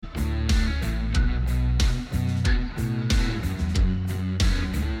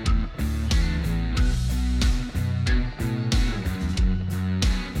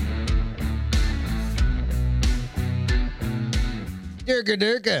Durka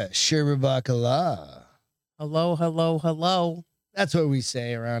Durka, Shirbakala. Hello, hello, hello. That's what we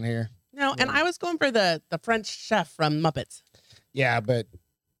say around here. No, and I was going for the French chef from Muppets. Yeah, but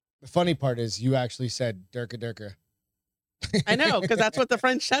the funny part is you actually said Durka Durka. I know, because that's what the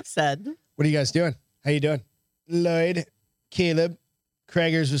French chef said. What are you guys doing? How you doing? Lloyd, Caleb,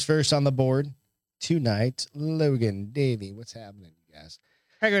 Craigers was first on the board tonight. Logan, Davey, what's happening, you guys?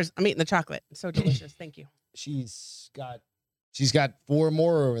 Craigers, I'm eating the chocolate. It's so delicious. Thank you. She's got 4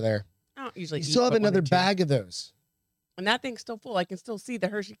 more over there. I don't usually You eat still have but one or another two. bag of those. And that thing's still full. I can still see the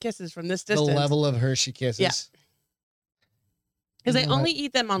Hershey Kisses from this The distance. level of Hershey Kisses. Yeah. Because I You know only what?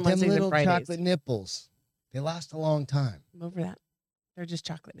 eat them on Them Wednesdays little and Fridays. chocolate nipples. They last a long time. I'm over that. They're just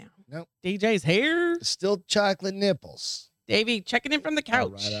chocolate now. Nope. DJ's hair. Still chocolate nipples. Davey, checking in from the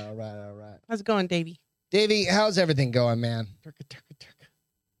couch. All right. How's it going, Davey? Davey, how's everything going, man? Turka.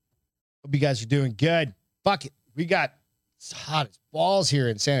 Hope you guys are doing good. Fuck it. We got it's hot as balls here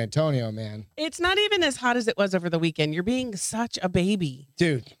in San Antonio, man. It's not even as hot as it was over the weekend. You're being such a baby.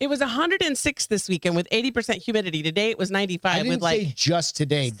 Dude. It was 106 this weekend with 80% humidity. Today it was 95 I didn't with like say just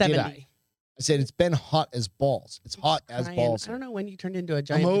today, 70. did I? I said it's been hot as balls. It's hot as Crying. balls. I don't know when you turned into a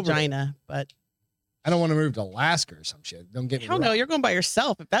giant over vagina, but I don't want to move to Alaska or some shit. Don't get me hell wrong. no, you're going by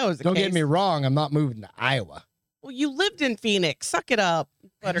yourself if that was the Don't case. get me wrong. I'm not moving to Iowa. Well, you lived in Phoenix. Suck it up, I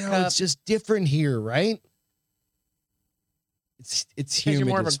know, Buttercup. it's just different here, right? It's 'Cause humid you're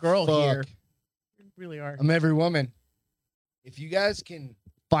more of a as girl fuck. here. You really are. I'm every woman. If you guys can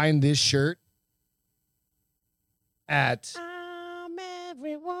find this shirt at I'm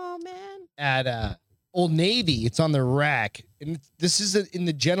every woman. Old Navy, it's on the rack, and this is in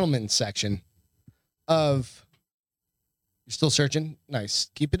the gentleman's section of. You're still searching? Nice.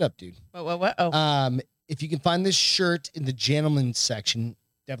 Keep it up, dude. What? Oh, If you can find this shirt in the gentleman's section,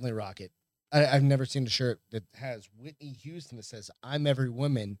 definitely rock it. I've never seen a shirt that has Whitney Houston that says "I'm every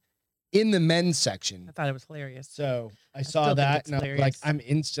woman" in the men's section. I thought it was hilarious. So I still saw think that, it's and I was hilarious. like, I'm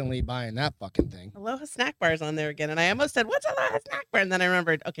instantly buying that fucking thing. Aloha Snack Bar's on there again, and I almost said, "What's Aloha Snack Bar?" And then I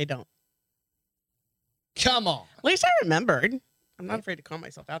remembered, okay, don't. Come on. At least I remembered. I'm not afraid to call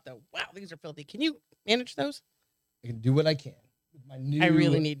myself out though. Wow, these are filthy. Can you manage those? I can do what I can. With my new, I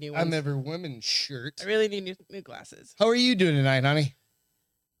really need new ones. I'm every woman shirt. I really need new glasses. How are you doing tonight, honey?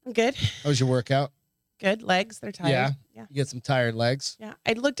 I'm good. How was your workout? Good. Legs, they're tired. Yeah. Yeah. You get some tired legs. Yeah.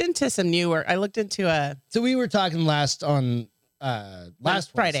 I looked into some newer. I looked into So we were talking last Friday.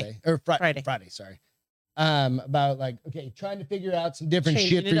 Wednesday, or Friday. Friday, sorry. About like, okay, trying to figure out some different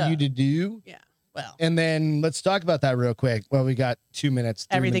Changing shit for it you up. to do. Yeah. Well, And then let's talk about that real quick. Well, we got 2 minutes.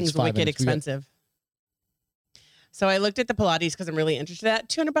 3 everything's minutes, 5 wicked minutes. We got- expensive. So I looked at the Pilates because I'm really interested in that.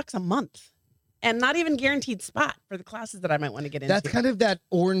 $200 a month. And not even guaranteed spot for the classes that I might want to get into. That's kind of that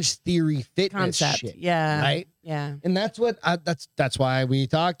Orange Theory fitness concept. shit, Yeah. right? Yeah. And that's what that's why we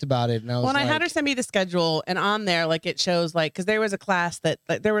talked about it. And I was Well, and I like, had her send me the schedule, and on there, like, it shows, like, because there was a class that,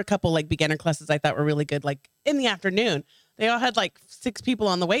 like, there were a couple, like, beginner classes I thought were really good, like, in the afternoon. They all had, like, 6 people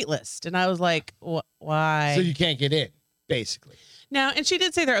on the wait list. And I was like, why? so you can't get in, basically. No, and she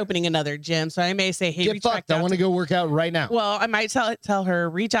did say they're opening another gym, so I may say, hey, Get reach fucked. back I out want to go work out right now. Well, I might tell her,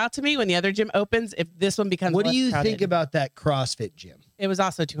 reach out to me when the other gym opens if this one becomes What do less you crowded. think about that CrossFit gym? It was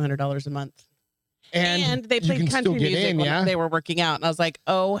also $200 a month. And they you played can country still get music in, when yeah? they were working out. And I was like,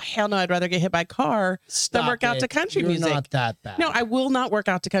 oh, hell no, I'd rather get hit by a car than work out to country You're music. not that bad. No, I will not work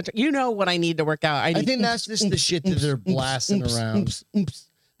out to country. You know what I need to work out. I think that's just the shit that they're blasting around.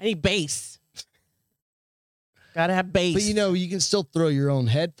 I need bass. Gotta have bass. But you can still throw your own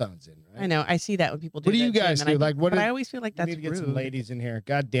headphones in, right? I know. I see that when people do. What do that you too, guys and do? I Like, think- what But do- I always feel like We that's need to get rude. some ladies in here.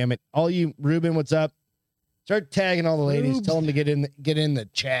 God damn it! All you, Ruben, what's up? Start tagging all the ladies. Rubes. Tell them to get in the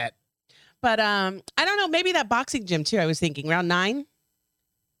chat. But I don't know. Maybe that boxing gym too. I was thinking around 9.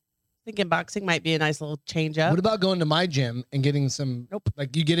 Thinking boxing might be a nice little change up. What about going to my gym and getting some? Nope.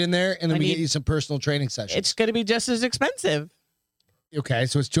 Like you get in there and then I we get need- you some personal training sessions. It's going to be just as expensive. Okay,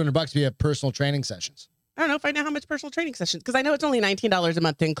 so it's $200 to have personal training sessions. I don't know. Find out how much personal training sessions, because I know it's only $19 a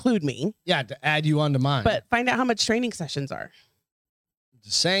month to include me. Yeah, to add you onto mine. But find out how much training sessions are.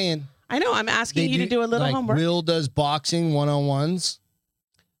 Just saying. I know. I'm asking you to do a little like homework. Will does boxing 1-on-1s.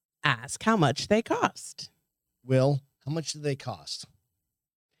 Ask how much they cost. Will, how much do they cost?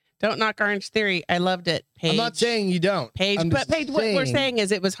 Don't knock Orange Theory. I loved it. Paige. I'm not saying you don't. Paige, I'm but just Paige, what we're saying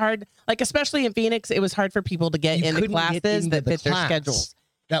is it was hard, like especially in Phoenix, it was hard for people to get You into couldn't get classes into that the fit their class. schedules.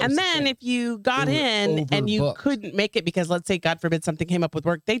 That was And the then thing. if you got They were in and you overbooked. couldn't make it because, let's say, God forbid, something came up with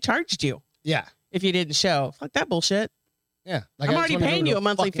work, they charged you Yeah. if you didn't show. Fuck that bullshit. Yeah. I'm I just already wanna go paying to you a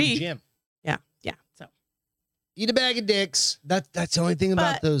monthly fucking fee. Gym. Yeah. So Eat a bag of dicks. That's the only thing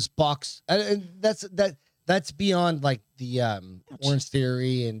about But- those box. That's That's beyond like the Orange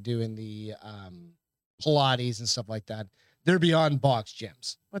Theory and doing the Pilates and stuff like that. They're beyond box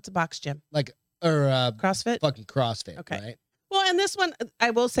gyms. What's a box gym? Like or CrossFit? fucking CrossFit, Okay. right? Well, and this one,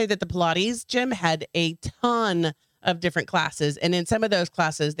 I will say that the Pilates gym had a ton of different classes. And in some of those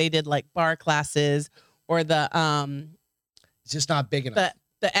classes, they did like bar classes or the It's just not big enough.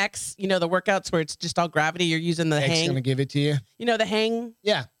 the X, the workouts where it's just all gravity. You're using the X hang. gonna give it to you. The hang,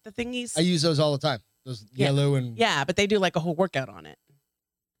 Yeah, the thingies. I use those all the time. Those Yeah. yellow and Yeah, but they do like a whole workout on it. I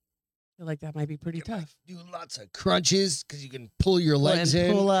feel like that might be pretty you can, tough. like, do lots of crunches because you can pull your Pull legs and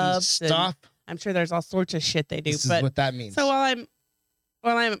in, pull-ups and and- stuff. I'm sure there's all sorts of shit they do. This But is what that means. so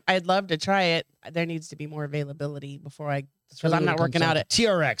I'd love to try it. There needs to be more availability before That's because really I'm what not it comes working down out to. at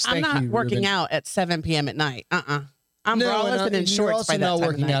TRX. I'm Thank not you, working Ruben. out at 7 p.m. at night. I'm No, braless and in you're shorts also by that not time of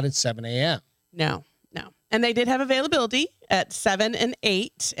working night. out at 7 a.m. No. And they did have availability at 7 and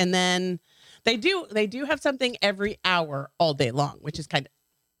 8. And then they do have something every hour all day long, which is kind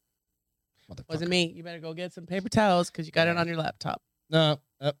of wasn't me. You better go get some paper towels because you got it on your laptop No,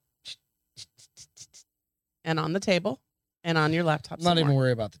 and on the table and on your laptop. not even somewhere.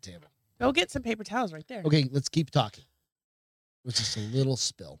 worry about the table. Go get some paper towels right there. Okay, let's keep talking. It was just a little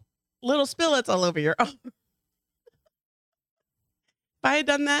spill. Little spillets all over your. If I had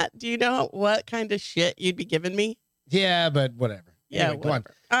done that, do you know what kind of shit you'd be giving me? Yeah, but whatever. Yeah, Anyway, go on.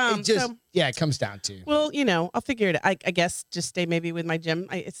 whatever. It just it comes down to. Well, I'll figure it. I guess just stay maybe with my gym.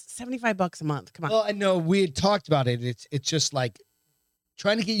 It's $75 a month. Come on. Well, I know we had talked about it. It's just like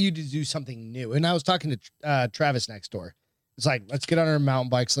trying to get you to do something new. And I was talking to Travis next door. It's like, let's get on our mountain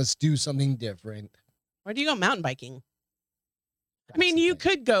bikes. Let's do something different. Where do you go mountain biking? That's I mean, the you thing.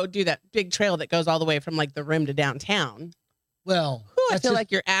 could go do that big trail that goes all the way from like the rim to downtown. Well, Whew, I that's feel just-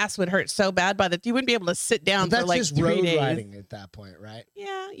 like your ass would hurt so bad by that you wouldn't be able to sit down but for that's like just 3 road days. riding at that point, right?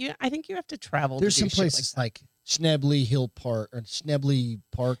 Yeah, I think you have to travel. There's to do some shit places like Schnebley Hill Park or Schnebley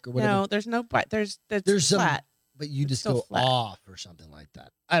Park or like whatever. no, there's no, but there's There's some- flat. But you It's just still go flat. off or something like that.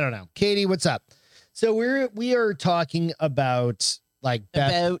 I don't know. Katie, what's up? So we are talking about like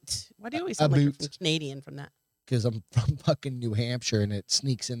Beth, About why do you always sound like you're from about- Canadian from that? because I'm from fucking New Hampshire and it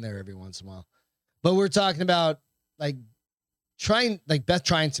sneaks in there every once in a while. But we're talking about like Beth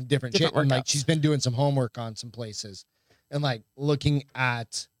trying some different shit. Different And, like workouts. she's been doing some homework on some places and like looking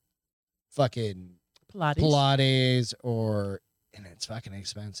at fucking Pilates and it's fucking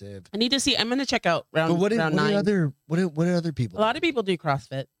expensive. I need to see. I'm going to check out round, But what do round 9. other people? A lot of people do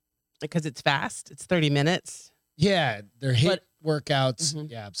CrossFit because it's fast. It's 30 minutes. Yeah, they're hit workouts. Mhm.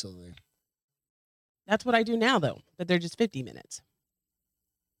 Yeah, absolutely. That's what I do now, though. But they're just 50 minutes.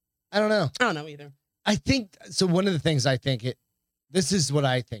 I don't know. I don't know either. I think so. One of the things this is what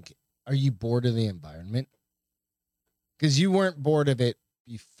I think. Are you bored of the environment? Because you weren't bored of it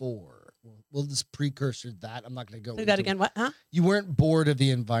before. We'll just precursor that. I'm not going to go. Say that into again. it. What? Huh? You weren't bored of the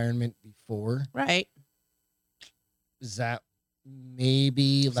environment before. Right. Is that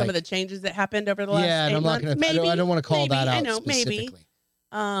maybe Some of the changes that happened over the last yeah? And 8 I'm not months. going to. Maybe, I don't want to call that maybe, out I know, maybe.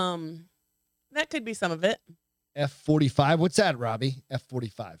 specifically. That could be some of it. F45. What's that, Robbie?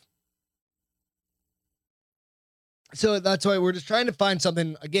 F45. So that's why we're just trying to find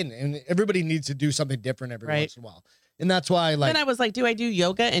something again, and everybody needs to do something different every Right. once in a while. And that's why, like, Then I was like, do I do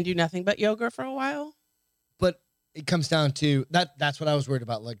yoga and do nothing but yoga for a while? but it comes down to that. That's what I was worried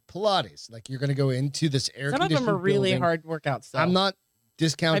about, like Pilates. Like you're going to go into this air. Some of them are really building. hard workouts. Though. I'm not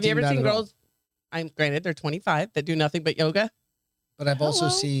discounting. Have you ever that seen at all. girls? I'm granted they're 25 that do nothing but yoga. But I've also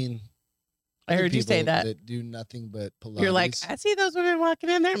Hello? seen. I other heard you say people that. do nothing but Pilates. You're like, I see those women walking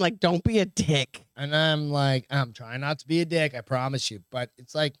in there. I'm like, don't be a dick. and I'm like, I'm trying not to be a dick. I promise you. But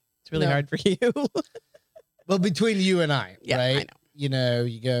it's like, It's really No. hard for you. well, between you and I, Yeah, right? I know. You know,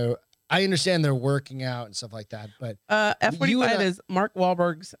 you go. I understand they're working out and stuff like that, but F45 You and I- is Mark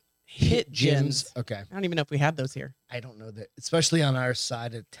Wahlberg's hit gyms. Okay, I don't even know if we have those here. I don't know that, especially on our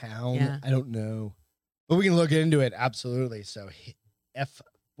side of town. Yeah. I don't know, but we can look into it absolutely. So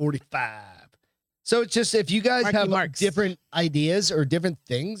F45. So it's just if you guys Marky have Marks. different ideas or different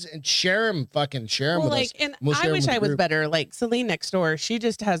things, and share them Well, with like, us. and We'll I share 'em wish with the I was group. better. Like Celine next door, she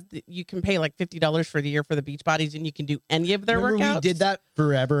just has. You can pay like $50 for the year for the beach bodies, and you can do any of their Remember workouts. we did that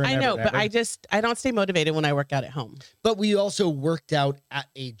forever. And I know, ever, but ever? I don't stay motivated when I work out at home. But we also worked out at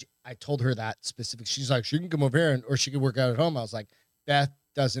I told her that specific. She's like, she can come over here or she can work out at home. I was like, Beth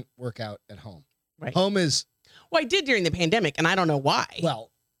doesn't work out at home. Right. Home is, Well, I did during the pandemic, and I don't know why. well,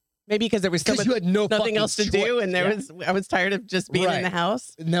 Maybe because there was so because much, you had nothing fucking else to choice. do, and Yeah. I was tired of just being in Right. the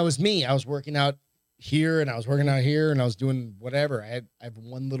house. And that was me. I was working out here and I was working out here and I was doing whatever. I have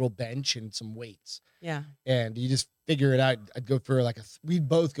one little bench and some weights. Yeah. And you just figure it out. We'd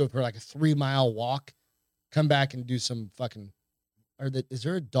both go for like a 3 mile walk come back and do some fucking. Is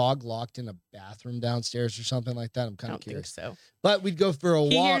there a dog locked in a bathroom downstairs or something like that? I'm I kind of don't think curious. so. But we'd go for a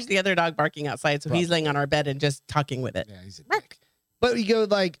He walk. hears the other dog barking outside, so he's laying on our bed and just talking with it. Yeah, he's a dick. But we go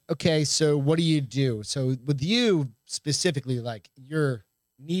like, okay, so what do you do? So with you specifically, like you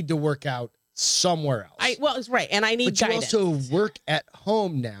need to work out somewhere else. Well, it's right, and I need but guidance. you also work at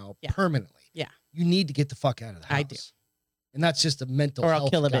home now permanently. Yeah. You need to get the fuck out of the house. I do. And that's just a mental Or health. I'll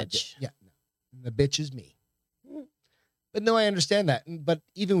kill a goddamn- bitch. Yeah. No. The bitch is me. But no, I understand that. But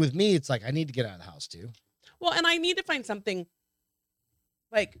even with me, it's like I need to get out of the house too. Well, and I need to find something.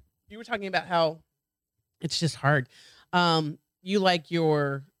 Like you were talking about how it's just hard. You like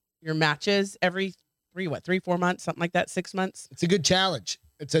your matches every 3-4 months, something like that, 6 months. It's a good challenge.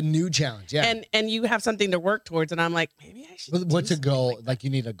 It's a new challenge. Yeah. And you have something to work towards, and I'm like, maybe I should. What's do a goal? something Like you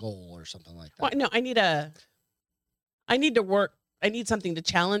need a goal or something like that. Well, no, I need to work. I need something to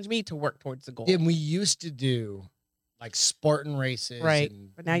challenge me to work towards the goal. And we used to do like Spartan races, Right.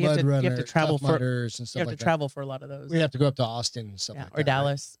 And But now you have to travel Tough Mudders and stuff You have like to that. travel for a lot of those. We have to go up to Austin and stuff Yeah, like or that.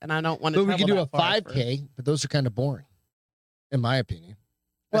 Dallas, and I don't want to. But we could do a travel that far 5K, but those are kind of boring, in my opinion.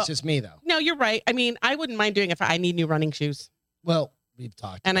 That's Well, just me, though. No, you're right. I mean, I wouldn't mind doing it if I need new running shoes. Well, we've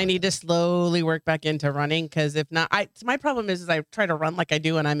talked, And I about need that. to slowly work back into running because if not, my problem is I try to run like I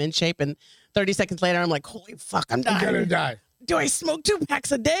do and I'm in shape, and 30 seconds later I'm like, holy fuck, I'm I'm gonna dying. die. Do I smoke 2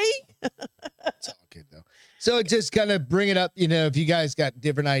 packs a day? It's all good though. So just kind of bring it up. You know, if you guys got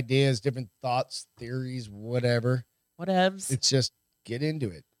different ideas, different thoughts, theories, whatever, Whatevs. it's just get into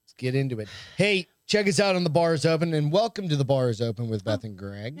it. Let's get into it. Hey, check us out on the Bar is Open, and welcome to the Bar is Open with Beth and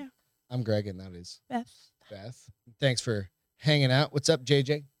Greg. yeah. I'm Greg, and that is Beth. Beth. Thanks for hanging out. What's up,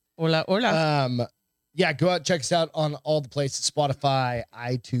 JJ? Hola, hola. Yeah, go out, check us out on all the places: Spotify,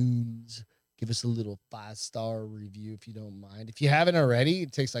 iTunes. Give us a little 5-star review if you don't mind. If you haven't already,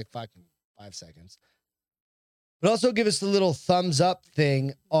 it takes like 5 seconds. But also give us the little thumbs up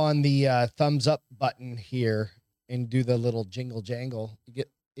thing on the thumbs up button here, and do the little jingle jangle. You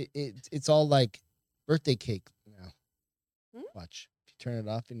get it's all like birthday cake now. Watch. If you turn it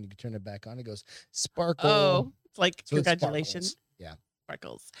off and you can turn it back on, it goes sparkle. Oh, it's like So it congratulations. sparkles. Yeah.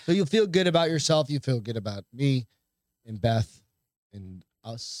 Sparkles. So you'll feel good about yourself. You feel good about me and Beth and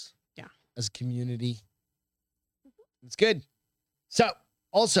us. Yeah. As a community. It's good. So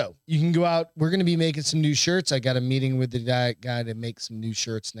also you can go out. We're going to be making some new shirts. I got a meeting with the guy to make some new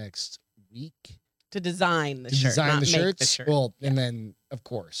shirts next week. To design the To shirt. design not the make shirts. The shirt. Well, and then of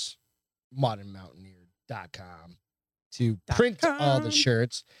course, modernmountaineer.com to print all the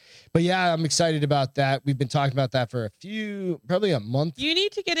shirts. But yeah, I'm excited about that. We've been talking about that for probably a month. You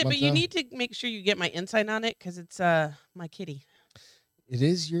need to get it, month but you now. need to make sure you get my insight on it because it's my kitty. It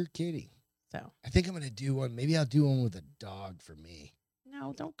is your kitty. So I think I'm going to do one. Maybe I'll do one with a dog for me.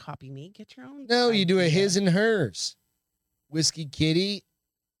 no, don't copy me. Get your own. No, you do a idea. his and hers. Whiskey kitty,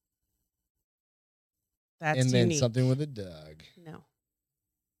 That's and then unique. something with a dog. No.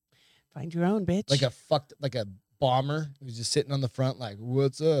 Find your own, bitch. Like a bomber who's just sitting on the front like,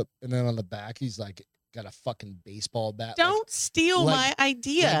 what's up? And then on the back, he's like got a fucking baseball bat. Don't steal like- my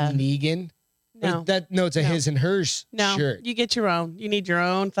idea. like Negan. No. It's a No. his and hers No. shirt. You get your own. You need your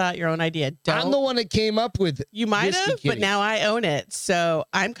own thought, your own idea. Don't. I'm the one that came up with. You might Whiskey have, but Kitty. now I own it. So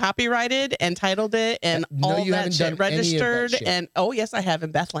I'm copyrighted and titled it and No, all you that haven't shit done any of that registered. shit. And oh yes, I have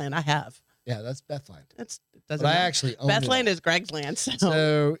in Bethland. I have. Yeah, that's Bethland. It doesn't But I matter. actually own it Bethland all. is Greg's land. So,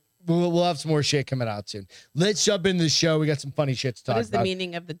 So we'll have some more shit coming out soon. Let's jump into the show. We got some funny shit to talk what is the about.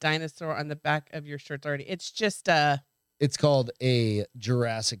 meaning of the dinosaur on the back of your shirts already? It's just It's called a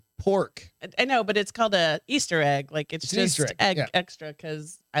Jurassic pork. I know, but it's called a Easter egg. Like it's It's an just Easter egg, yeah. extra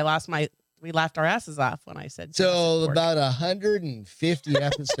because we laughed our asses off when I said So Jurassic Park. about 150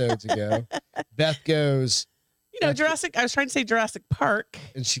 episodes ago, Beth goes, Jurassic. I was trying to say Jurassic Park.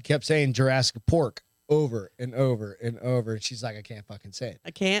 and she kept saying Jurassic pork over and over and over. And she's like, I can't fucking say it.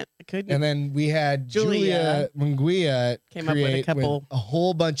 I can't. I couldn't. And then we had Julia Munguia Came up with a create couple- a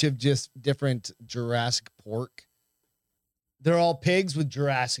whole bunch of just different Jurassic pork. They're all pigs with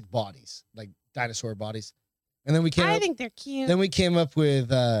Jurassic bodies, like dinosaur bodies. And then we came I up, think they're cute. then we came up with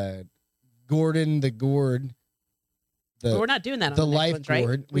Gordon the Gourd. But we're not doing that on The the next life ones, right?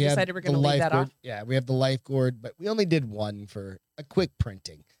 gourd. We have decided we're going the to leave life that gourd. off. Yeah, we have the life gourd, but we only did one for a quick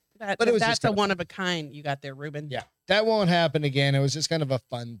printing. But But it was that's just a kinda one of a kind you got there, Ruben. Yeah, that won't happen again. It was just kind of a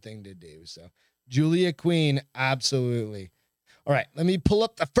fun thing to do. So, Julia Queen, absolutely. All right, let me pull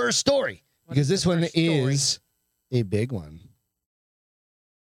up the first story What because is this the one first story? is a big one.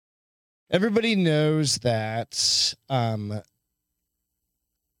 Everybody knows that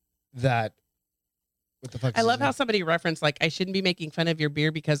that What the fuck? I love how somebody referenced, like, I shouldn't be making fun of your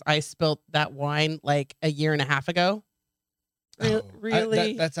beer because I spilt that wine like a year and a half ago.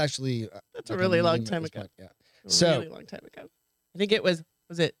 Really? That's actually that's a really long time ago. Yeah. A really long time ago. I think it was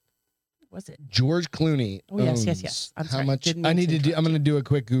it George Clooney? Oh yes. I'm how sorry. much? I need to do. I'm going to do a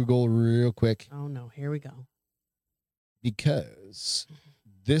quick Google, real quick. Oh no, here we go. Because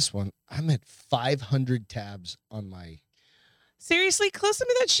this one, I'm at 500 tabs on my. Seriously, close some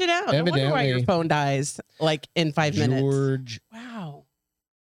of that shit out. I wonder why your phone dies like in 5 minutes. George. Wow.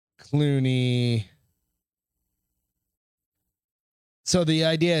 Clooney. So the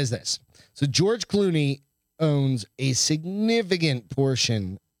idea is this. So George Clooney owns a significant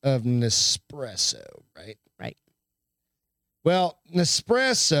portion of Nespresso, right? Right. Well,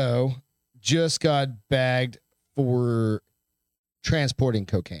 Nespresso just got bagged for transporting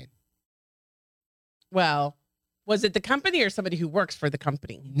cocaine. Well, was it the company or somebody who works for the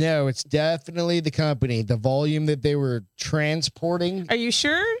company? No, it's definitely the company. The volume that they were transporting. Are you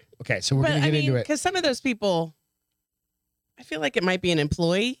sure? Okay, so we're going to get into it. Because some of those people, I feel like it might be an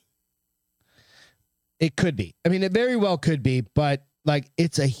employee. It could be. I mean, it very well could be, but like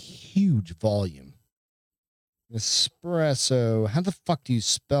it's a huge volume. Nespresso. How the fuck do you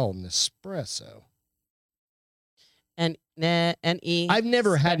spell Nespresso? N-E. I've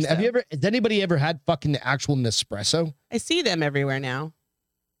never had. Have you ever? Has anybody ever had fucking the actual Nespresso? I see them everywhere now.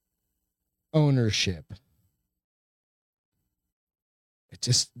 Ownership.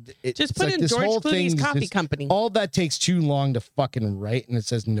 Just put like in George Clooney's coffee company. All that takes too long to fucking write, and it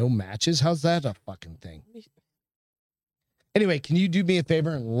says no matches. How's that a fucking thing? Anyway, can you do me a favor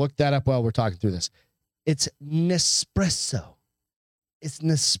and look that up while we're talking through this? It's Nespresso. It's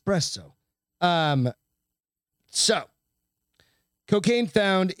Nespresso. So, cocaine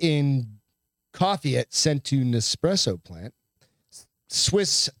found in coffee sent to Nespresso plant.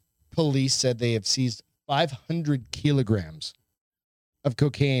 Swiss police said they have seized 500 kilograms of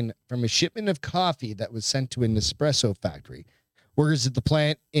cocaine from a shipment of coffee that was sent to a Nespresso factory. Workers at the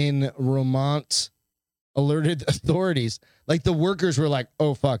plant in Romont alerted authorities. Like the workers were like,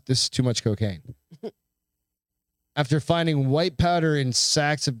 oh, fuck, this is too much cocaine. After finding white powder in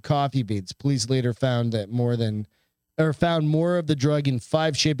sacks of coffee beans, police later found more of the drug in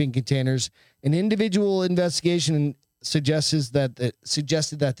 5 shipping containers. An individual investigation suggested that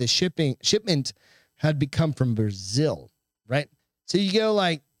the shipment had come from Brazil, right? So you go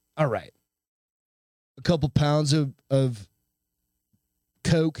like, all right, a couple pounds of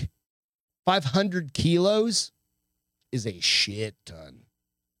Coke, 500 kilos is a shit ton.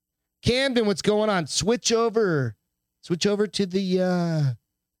 Camden, what's going on? Switch over to the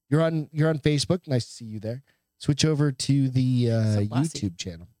you're on Facebook. Nice to see you there. Switch over to the YouTube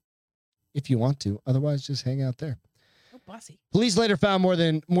channel if you want to. Otherwise, just hang out there. Oh, bossy. Police later found more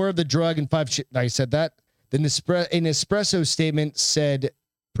of the drug in 5. I said that. An Nespresso statement said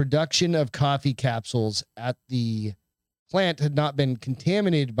production of coffee capsules at the plant had not been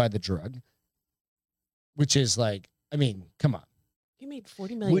contaminated by the drug, which is like, I mean, come on. He made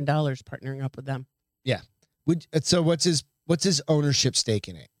 $40 million partnering up with them. Yeah. So what's his ownership stake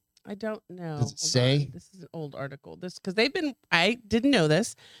in it? I don't know. Does it say? This is an old article. Because I didn't know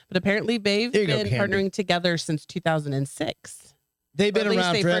this, but apparently they've been partnering together since 2006. They've been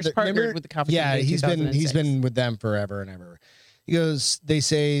around forever. Partnered with the coffee. Yeah, he's been with them forever and ever. He goes, they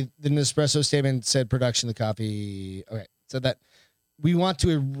say the Nespresso statement said production of the coffee. Okay, so that we want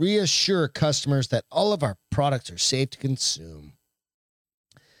to reassure customers that all of our products are safe to consume.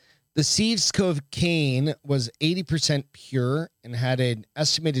 The seized cocaine was 80% pure and had an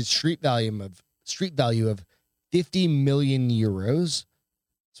estimated street value of 50 million euros.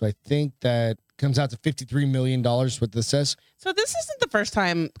 So I think that comes out to $53 million, what this says. So this isn't the first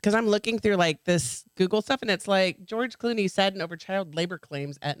time, because I'm looking through like this Google stuff, and it's like George Clooney saddened over child labor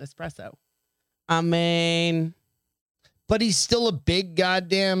claims at Nespresso. I mean, but he's still a big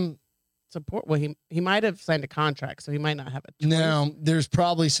goddamn support. Well, he might have signed a contract, so he might not have a choice. No, there's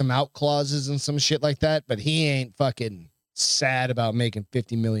probably some out clauses and some shit like that, but he ain't fucking sad about making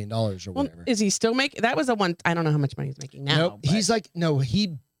 $50 million or whatever. Is he still making? That was a one. I don't know how much money he's making now. Nope. He's like,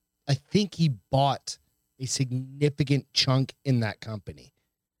 I think he bought a significant chunk in that company.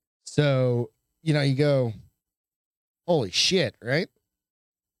 So, you go, holy shit, right?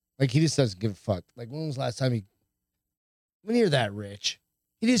 Like, he just doesn't give a fuck. Like, when was the last time when you're that rich?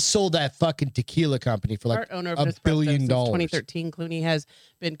 He just sold that fucking tequila company for like $1 billion. Since 2013, Clooney has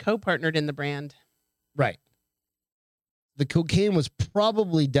been co-partnered in the brand. Right. The cocaine was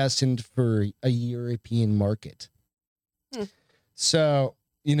probably destined for a European market. So,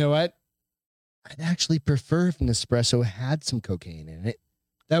 you know what? I'd actually prefer if Nespresso had some cocaine in it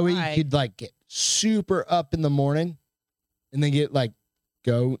That way Why? you could like get super up in the morning and then get like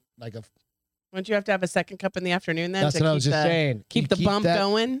go like a Wouldn't you have to have a second cup in the afternoon then? that's what I was just saying. Keep You the bump that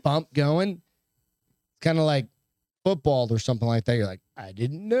going. Bump going. Kind of like football or something like that. You're like, I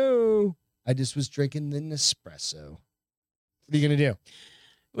didn't know. I just was drinking the Nespresso. What are you gonna do? It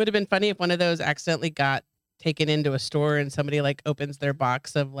would have been funny if one of those accidentally got taken into a store and somebody like opens their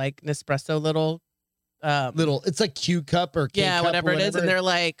box of like Nespresso little It's like Q cup or K cup whatever or it is, and they're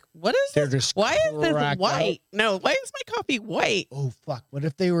like, "What is They're this? just Why is this cracked white? No, why is my coffee white?" Oh fuck! What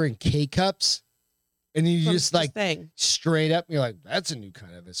if they were in K cups, and you I'm just like saying. straight up? You're like, that's a new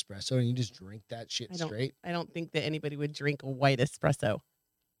kind of espresso, and you just drink that shit straight. I don't think that anybody would drink a white espresso.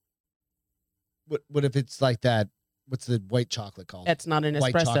 What if it's like that? What's the white chocolate called? That's not an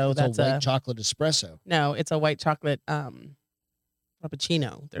White espresso. chocolate. That's a white chocolate espresso. no, it's a white chocolate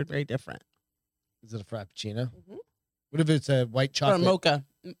frappuccino. They're very different. Is it a frappuccino? Mm-hmm. What if it's a white Or a chocolate? mocha.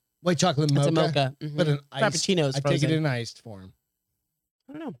 White chocolate mocha. It's a mocha. Mhm. But an iced. Frappuccino is I frozen. take it in iced form.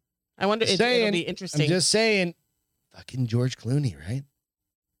 I don't know. I wonder if Saying, it'll be interesting. I'm just saying, fucking George Clooney, right?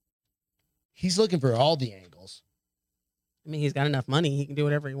 He's looking for all the angles, I mean, he's got enough money. He can do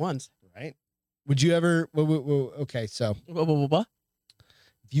whatever he wants. right? Would you ever? Okay, so What?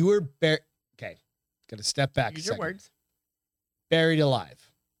 if you were okay, got to step back. Use a your second. words. Buried alive.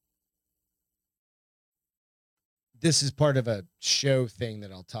 This is part of a show thing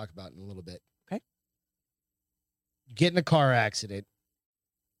that I'll talk about in a little bit. Okay. You get in a car accident.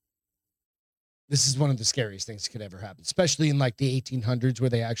 This is one of the scariest things that could ever happen, especially in like the 1800s where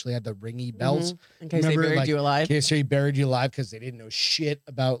they actually had the ringy bells. In case Remember, they buried like, you alive. In case they buried you alive because they didn't know shit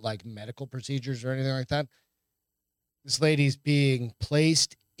about like medical procedures or anything like that. This lady's being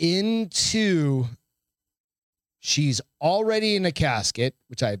placed into, she's already in a casket,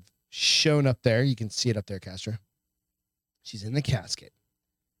 which I've shown up there. You can see it up there, Castro. She's in the casket.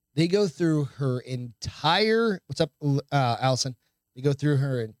 They go through her entire, what's up, Allison? They go through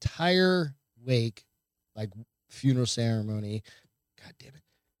her entire wake, like funeral ceremony. God damn it.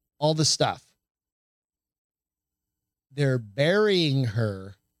 All the stuff. They're burying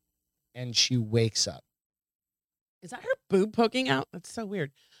her and she wakes up. Is that her boob poking out? That's so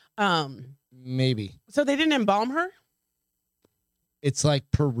weird. Maybe. So they didn't embalm her? It's like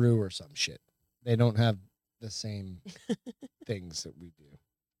Peru or some shit. They don't have the same things that we do.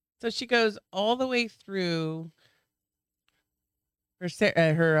 So she goes all the way through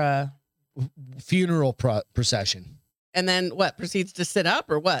her Funeral procession. and then what, proceeds to sit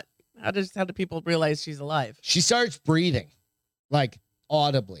up or what? How do people realize she's alive? She starts breathing, like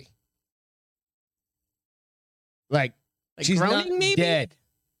audibly. Like she's groaning, not maybe? dead.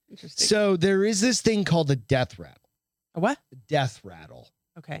 Interesting. So there is this thing called a death rattle. A what? The death rattle.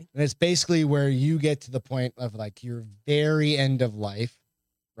 Okay. And it's basically where you get to the point of like your very end of life,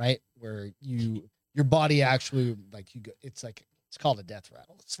 right? Where your body actually like you go, it's called a death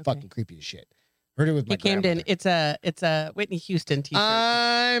rattle. It's Okay. fucking creepy as shit. Heard it with my He came in. grandmother. It's a Whitney Houston t-shirt.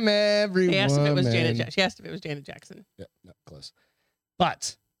 I'm every She asked if it was woman. She asked if it was Janet Jackson. Yeah, no, close.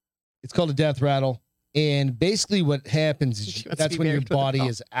 But it's called a death rattle. And basically what happens is She wants to that's be when your buried with a body doll.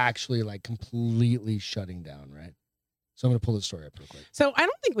 is actually like completely shutting down, right? So I'm going to pull the story up real quick. So I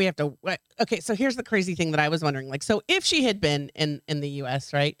don't think we have to. Okay, so here's the crazy thing that I was wondering. Like, so if she had been in the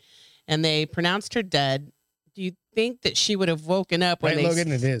U.S., right, and they pronounced her dead, do you think that she would have woken up when Right, they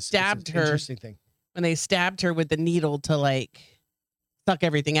Logan, it is. stabbed It's an her? Interesting thing. When they stabbed her with the needle to like suck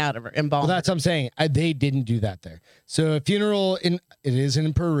everything out of her, embalm. Well, that's what I'm saying. They didn't do that there. So a funeral it is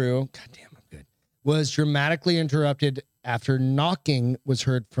in Peru. God damn, I'm good. Was dramatically interrupted after knocking was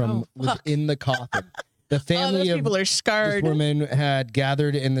heard from within the coffin. The family those of people are this scarred. woman had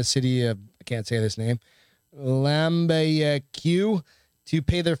gathered in the city of, I can't say this name, Lambayeque to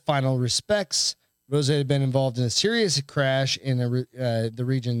pay their final respects. Rosa had been involved in a serious crash in the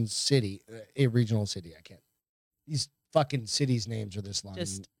regional city. I can't. These fucking cities' names are this long.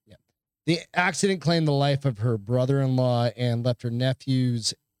 Yeah. The accident claimed the life of her brother-in-law and left her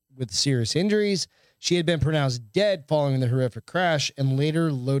nephews with serious injuries. She had been pronounced dead following the horrific crash and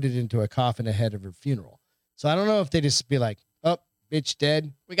later loaded into a coffin ahead of her funeral. So I don't know if they just be like, oh, bitch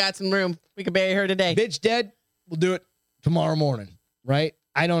dead. We got some room. We could bury her today. Bitch dead. We'll do it tomorrow morning. Right?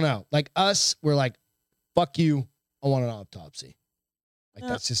 I don't know. Like us, we're like, fuck you. I want an autopsy. Like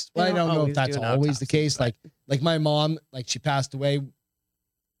that's just, well, I don't know if that's always the case. Like my mom, like she passed away.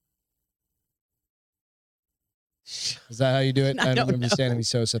 Is that how you do it? I don't remember know. the Sammy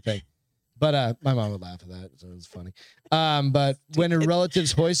Sosa thing. But my mom would laugh at that, so it was funny. But when her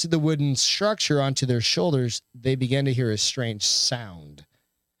relatives hoisted the wooden structure onto their shoulders, they began to hear a strange sound,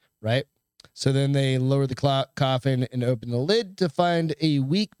 right? So then they lower the coffin and open the lid to find a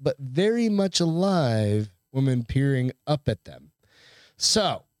weak but very much alive woman peering up at them.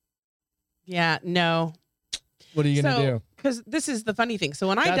 So, yeah, no. What are you going to do? Because this is the funny thing. So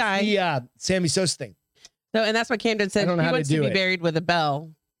when I die, the Sammy Sosa thing. So, and that's what Camden said. He wants to be buried with a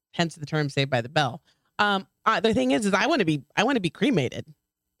bell, hence the term "Saved by the Bell." The thing is I want to be cremated.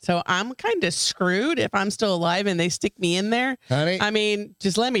 So I'm kind of screwed if I'm still alive and they stick me in there. Honey, I mean,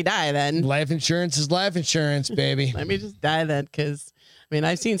 just let me die then. Life insurance is life insurance, baby. Let me just die then, because I mean,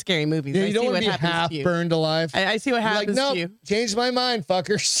 I've seen scary movies. Yeah, you don't want to be half burned alive. I see what happens to you. Changed my mind,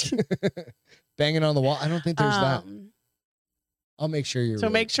 fuckers. Banging on the wall. I don't think there's that. I'll make sure you're. So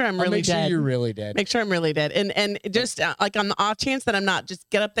really, make sure I'm I'll really make dead. Sure you're really dead. Make sure I'm really dead, and just like on the off chance that I'm not, just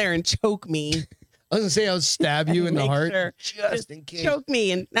get up there and choke me. I was gonna say I'll stab you in the heart, sure. just in case. Choke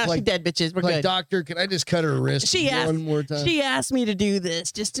me, and now she's dead, bitches. We're good. Doctor, can I just cut her wrist one more time? She asked me to do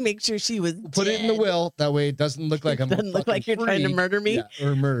this just to make sure she was. Put dead. it in the will. That way, it doesn't look like I'm. Doesn't look like you're trying to murder me. Yeah,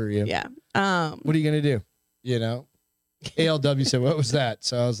 or murder you. Yeah. What are you gonna do? You know, ALW said, "What was that?"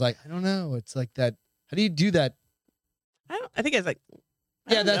 So I was like, "I don't know. It's like that. How do you do that?" I think it's like.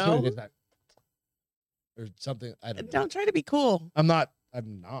 Yeah, that's what it is. Or something. I don't know. Don't try to be cool. I'm not.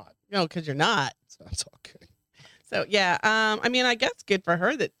 No, because you're not. So it's all good. So yeah, I mean, I guess good for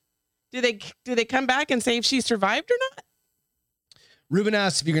her. That do they come back and say if she survived or not? Ruben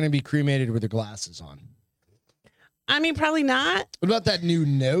asked if you're going to be cremated with your glasses on. I mean, probably not. What about that new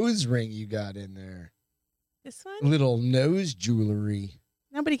nose ring you got in there? This one, little nose jewelry.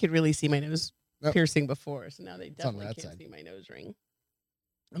 Nobody could really see my nose piercing before, so now they definitely can't see my nose ring.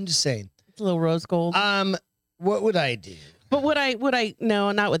 I'm just saying, it's a little rose gold. What would I do? But would I?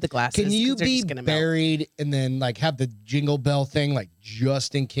 No, not with the glasses. Can you be buried and then like have the jingle bell thing, like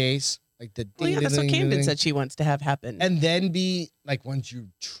just in case, like the? Well, yeah, that's what Camden said she wants to have happen. And then be like, once you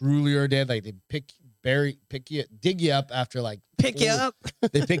truly are dead, like they dig you up after like They pick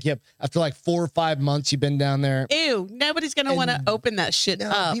you up after like 4 or 5 months you've been down there. Ew! Nobody's gonna want to open that shit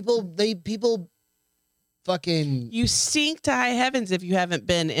up. People, fucking. You sink to high heavens if you haven't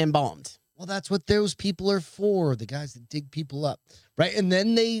been embalmed. Well, that's what those people are for. The guys that dig people up, right? And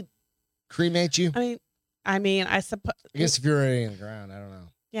then they cremate you. I mean, I suppose. I guess if you're already in the ground, I don't know.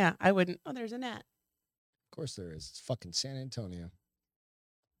 Yeah, I wouldn't. Oh, there's a gnat. Of course there is. It's fucking San Antonio.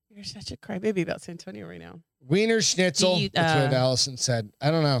 You're such a crybaby about San Antonio right now. Wiener Schnitzel. That's what Allison said. I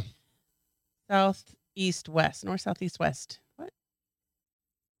don't know. South, east, west. North, south, east, west. What?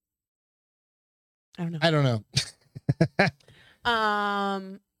 I don't know. I don't know.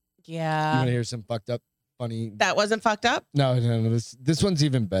 Yeah. You want to hear some fucked up, funny? That wasn't fucked up? No. This one's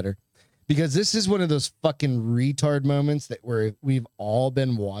even better. Because this is one of those fucking retard moments that we've all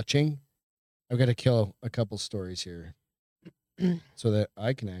been watching. I've got to kill a couple stories here so that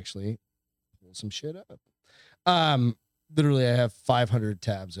I can actually pull some shit up. Literally, I have 500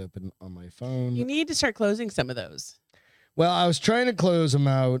 tabs open on my phone. You need to start closing some of those. Well, I was trying to close them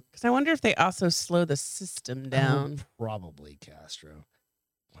out. Because I wonder if they also slow the system down. Probably, Castro.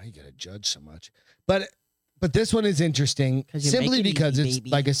 Why you got to judge so much? But this one is interesting simply because it's, baby.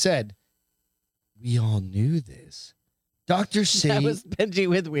 Like I said, we all knew this. Doctors say... That was Benji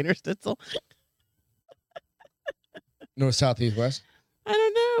with Wiener Schnitzel. North, south, east, west? I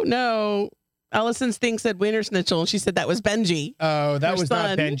don't know. No. Allison's thing said Wiener Schnitzel, and she said that was Benji. Oh, that was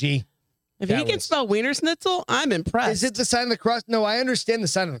not Benji. If he can spell Wiener Schnitzel, I'm impressed. Is it the sign of the cross? No, I understand the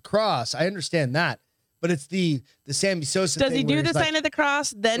sign of the cross. I understand that. But it's the Sammy Sosa thing. Does he thing do the sign of the cross,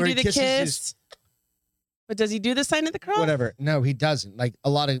 then do the kiss? But does he do the sign of the cross? Whatever. No, he doesn't. Like a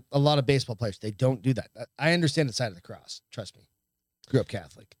lot of baseball players, they don't do that. I understand the sign of the cross. Trust me. Grew up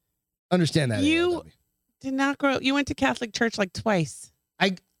Catholic. Understand that. You did not grow up. You went to Catholic church like twice.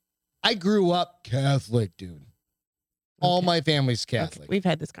 I grew up Catholic, dude. Okay. All my family's Catholic. Okay. We've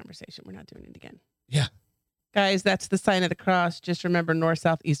had this conversation. We're not doing it again. Yeah. Guys, that's the sign of the cross. Just remember north,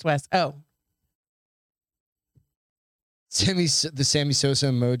 south, east, west. Oh. The Sammy Sosa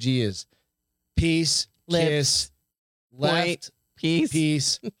emoji is peace, lips, kiss, left, point,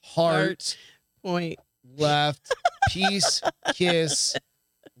 peace, heart, point, left, peace, kiss,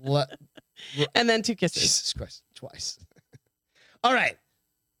 and then 2 kisses. Jesus Christ, twice. All right.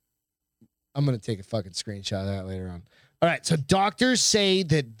 I'm going to take a fucking screenshot of that later on. All right. So doctors say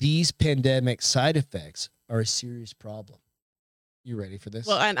that these pandemic side effects are a serious problem. You ready for this?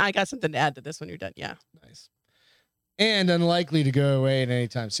 Well, and I got something to add to this when you're done. Yeah. Nice. And unlikely to go away at any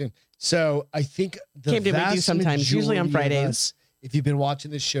time soon. So I think the we do sometimes, usually on Fridays. If you've been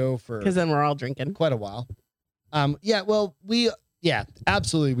watching this show for because then we're all drinking quite a while.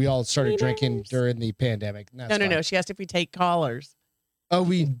 Absolutely. We all started drinking during the pandemic. No. She asked if we take callers. Oh,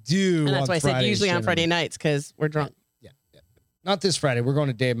 we do. And that's why I said usually on Friday night. nights because we're drunk. Yeah. Not this Friday. We're going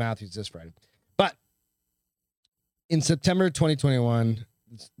to Dave Matthews this Friday. But in September 2021,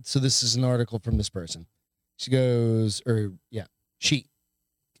 so this is an article from this person. He goes,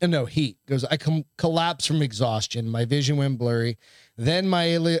 I collapsed from exhaustion. My vision went blurry. Then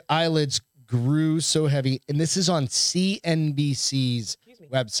my eyelids grew so heavy. And this is on CNBC's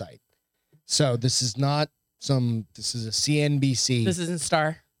website. So this is not this is a CNBC. This isn't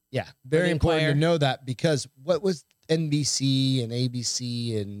Star. Yeah. Very important to know that, because what was NBC and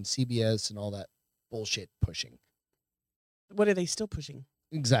ABC and CBS and all that bullshit pushing? What are they still pushing?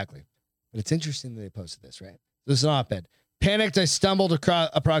 Exactly. But it's interesting that they posted this, right? This is an op-ed. Panicked, I stumbled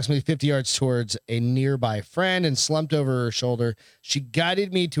across approximately 50 yards towards a nearby friend and slumped over her shoulder. She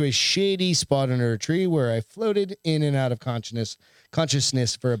guided me to a shady spot under a tree where I floated in and out of consciousness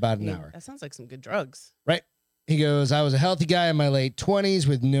for about an hour. That sounds like some good drugs. Right? He goes, I was a healthy guy in my late 20s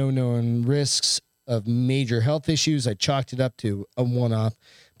with no known risks of major health issues. I chalked it up to a one-off.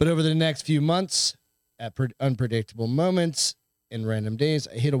 But over the next few months, at unpredictable moments and random days,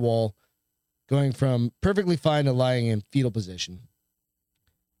 I hit a wall, going from perfectly fine to lying in fetal position.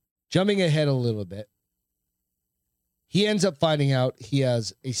 Jumping ahead a little bit, he ends up finding out he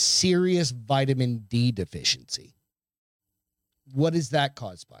has a serious vitamin D deficiency. What is that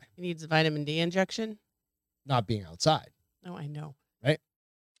caused by? He needs a vitamin D injection? Not being outside. No, I know. Right?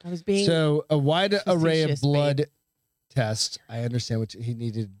 I was being So a wide array of blood babe. tests. I understand what he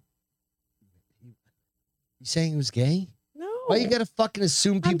needed. You saying he was gay? No. Why you gotta fucking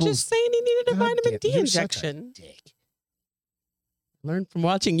assume people? I'm just saying he needed a vitamin D you're such a injection. dick. Learn from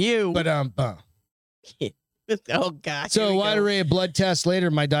watching you. But Oh God. So a wide array of blood tests later,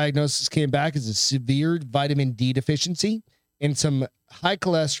 my diagnosis came back as a severe vitamin D deficiency and some high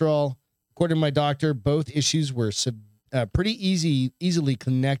cholesterol. According to my doctor, both issues were pretty easily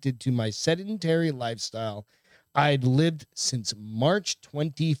connected to my sedentary lifestyle I'd lived since March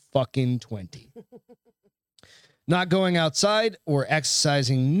 2020. Not going outside or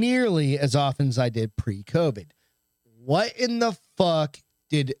exercising nearly as often as I did pre-COVID. What in the fuck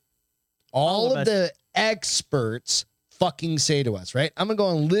did all of the experts fucking say to us, right? I'm going to go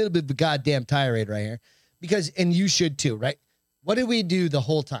on a little bit of a goddamn tirade right here because, and you should too, right? What did we do the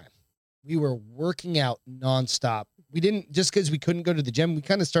whole time? We were working out nonstop. We didn't, just because we couldn't go to the gym, we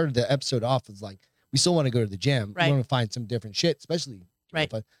kind of started the episode off as like, we still want to go to the gym. Right. We want to find some different shit, especially.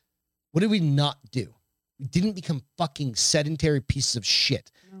 Right. What did we not do? We didn't become fucking sedentary pieces of shit.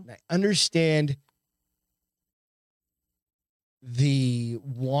 No. And I understand the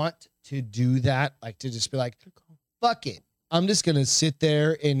want to do that, like to just be like, fuck it. I'm just going to sit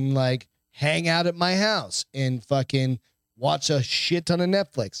there and like hang out at my house and fucking watch a shit ton of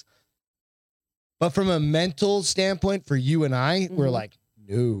Netflix. But from a mental standpoint for you and I, we're like,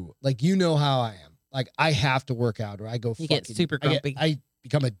 no, like, you know how I am. Like, I have to work out or I go You fucking, get super grumpy. I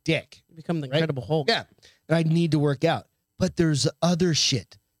become a dick. You become the Incredible Hulk. Yeah. And I need to work out. But there's other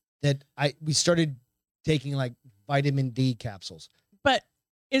shit that we started taking like vitamin D capsules. But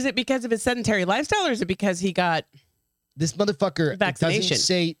is it because of his sedentary lifestyle or is it because he got this motherfucker vaccination? Doesn't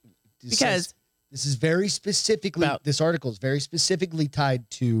say Because this is very specifically, this article is very specifically tied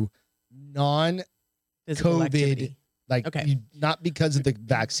to physical non-COVID, activity. like not because of the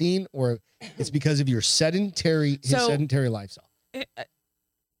vaccine, or it's because of your sedentary lifestyle.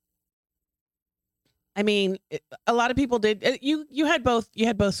 I mean, a lot of people did. You had both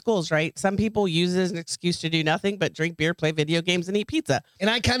schools, right? Some people use it as an excuse to do nothing but drink beer, play video games, and eat pizza. And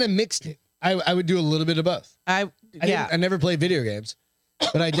I kind of mixed it. I would do a little bit of both. I never played video games,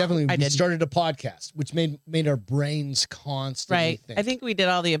 but I definitely started a podcast, which made our brains constantly think. I think we did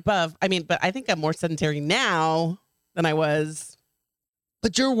all the above. I mean, but I think I'm more sedentary now than I was.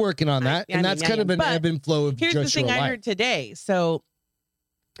 But you're working on that, and that's kind of an ebb and flow of just your life. Here's the thing I heard today. So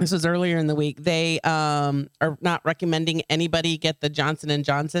this was earlier in the week. They are not recommending anybody get the Johnson &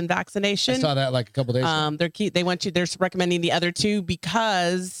 Johnson vaccination. I saw that like a couple days ago. They're recommending the other two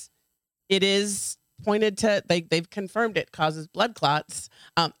because it is pointed to, they've confirmed it causes blood clots.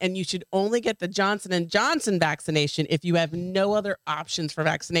 And you should only get the Johnson & Johnson vaccination if you have no other options for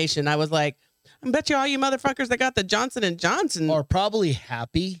vaccination. I was like, I bet you all you motherfuckers that got the Johnson & Johnson are probably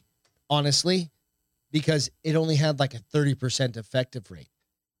happy, honestly, because it only had like a 30% effective rate.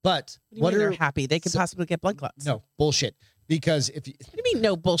 But what are they happy? They could possibly get blood clots. No, bullshit. Because if you... What do you mean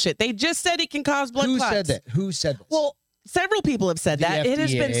no bullshit? They just said it can cause blood clots. Who said that? Who said this? Well, several people have said that. FDA. It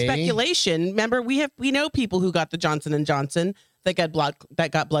has been speculation. Remember, we know people who got the Johnson & Johnson that got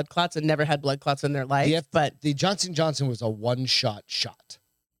blood clots and never had blood clots in their life. But the Johnson & Johnson was a one-shot shot.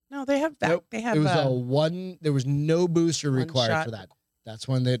 No, they have that. Nope. They have it was there was no booster required for that. That's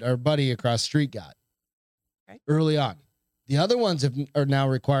one that our buddy across the street got early on. The other ones are now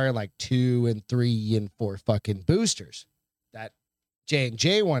requiring like 2 and 3 and 4 fucking boosters. That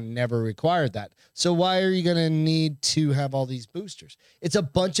J&J one never required that. So why are you going to need to have all these boosters? It's a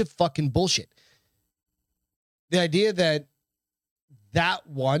bunch of fucking bullshit. The idea that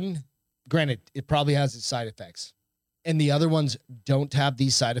one, granted, it probably has its side effects, and the other ones don't have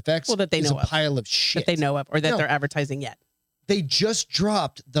these side effects. Well, that they know a pile of shit that they know of, or that they're advertising yet. They just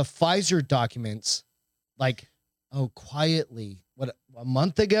dropped the Pfizer documents, quietly, a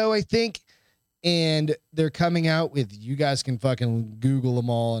month ago, I think. And they're coming out with, you guys can fucking Google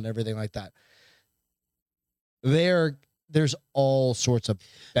them all and everything like that. There's all sorts of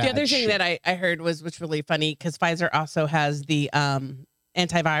bad The other thing shit. that I heard was really funny because Pfizer also has the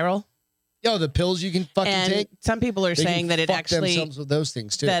antiviral. Yo, the pills you can fucking and take. Some people are They saying can that it fuck actually themselves with those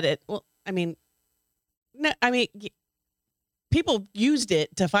things too. People used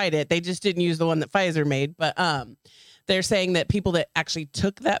it to fight it. They just didn't use the one that Pfizer made. But they're saying that people that actually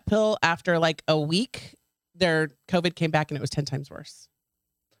took that pill after like a week, their COVID came back and it was 10 times worse.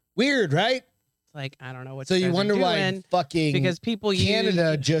 Weird, right? It's like, I don't know what. So you wonder why fucking because people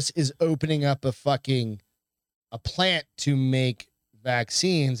Canada just is opening up a plant to make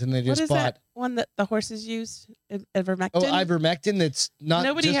vaccines, and they just bought that one that the horses use, ivermectin. Oh, ivermectin. That's not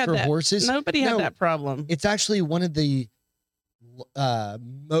just for horses. Nobody had that problem. It's actually one of the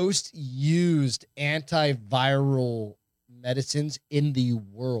most used antiviral medicines in the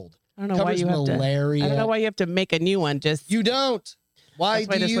world. I don't know why you have malaria. I don't know why you have to make a new one. You don't. Why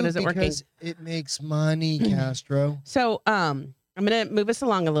do this you? one isn't Because working. it makes money, Castro. So I'm gonna move us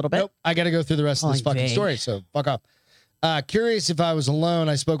along a little bit. Nope, I got to go through the rest of this fucking story. So fuck off. Curious if I was alone,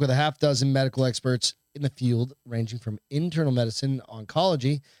 I spoke with a half dozen medical experts in the field, ranging from internal medicine,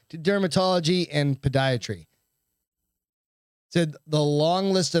 oncology, to dermatology and podiatry. Said the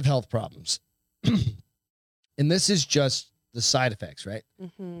long list of health problems. And this is just the side effects, right?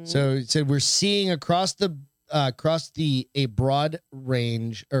 Mm-hmm. So it said we're seeing across a broad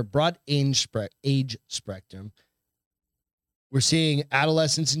range or broad age spectrum. We're seeing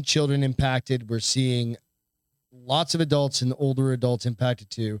adolescents and children impacted. We're seeing lots of adults and older adults impacted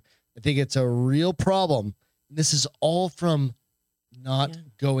too. I think it's a real problem. This is all from not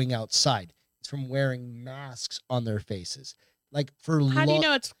going outside. It's from wearing masks on their faces. How do you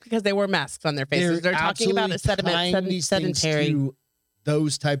know it's because they wore masks on their faces? They're talking about a sedentary. To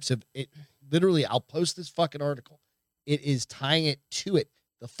those types of it. Literally, I'll post this fucking article. It is tying it to it.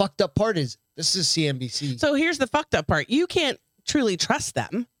 The fucked up part is this is CNBC. So here's the fucked up part. You can't truly trust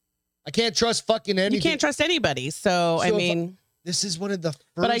them. I can't trust fucking anything. You can't trust anybody. So I mean, this is one of the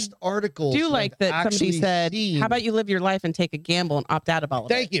first articles. I do like that somebody said, "How about you live your life and take a gamble and opt out of all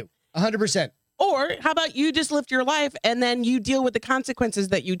of it?" Thank you, 100%. Or how about you just live your life and then you deal with the consequences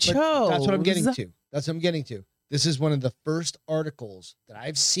that you chose? That's what I'm getting to. This is one of the first articles that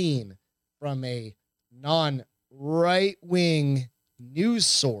I've seen from a non-right-wing news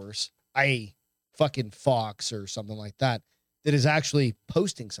source, i.e. fucking Fox or something like that, that is actually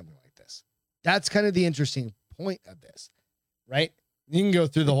posting something like this. That's kind of the interesting point of this, right? You can go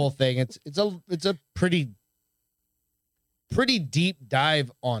through the whole thing. It's a pretty deep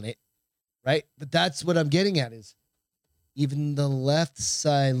dive on it, right? But that's what I'm getting at is even the left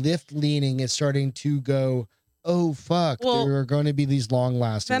side, left leaning, is starting to go, oh fuck, there are going to be these long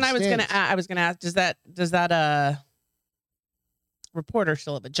lasting. Then I was gonna ask, does that reporter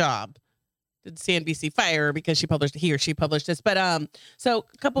still have a job? Did CNBC fire her because she published this? But so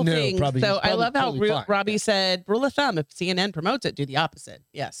a couple things. So I love how Robbie said, rule of thumb, if CNN promotes it, do the opposite.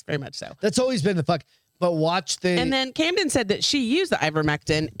 Yes, very much so. That's always been the fuck. But watch the. And then Camden said that she used the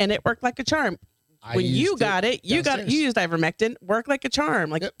ivermectin and it worked like a charm. When you got it, you used ivermectin, worked like a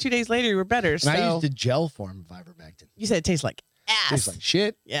charm. 2 days later, you were better. So I used the gel form of ivermectin. You said it tastes like ass. Tastes like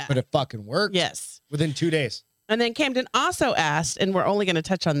shit. Yeah. But it fucking worked. Yes. Within 2 days. And then Camden also asked, and we're only going to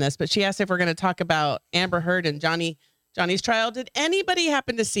touch on this, but she asked if we're going to talk about Amber Heard and Johnny's trial. Did anybody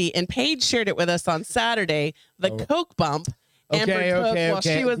happen to see, and Paige shared it with us on Saturday, the Coke bump Amber took while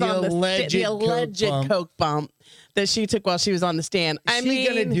she was on the alleged Coke bump that she took while she was on the stand. Is she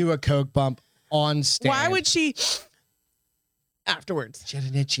going to do a Coke bump on stand? Why would she afterwards? She had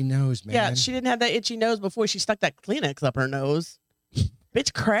an itchy nose, man. Yeah, she didn't have that itchy nose before she stuck that Kleenex up her nose.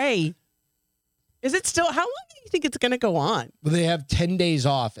 Bitch cray. Is it still, how long do you think it's going to go on? Well, they have 10 days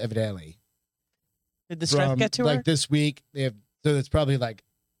off, evidently. Did the stress get to her? Like this week, they have, so it's probably like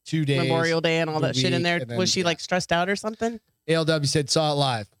 2 days. Memorial Day and all that shit in there. Then, was she like stressed out or something? ALW said, saw it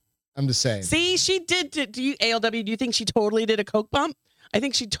live. I'm just saying. See, she did. ALW, do you think she totally did a Coke bump? I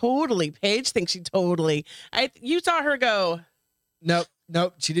think she totally, Paige thinks she totally, you saw her go. Nope.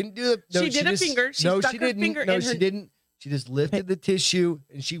 She didn't do it. No, She did a finger. She stuck her finger No, in she her- didn't. She just lifted the tissue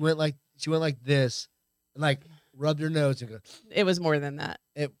and she went like this, and like rubbed her nose and go. It was more than that.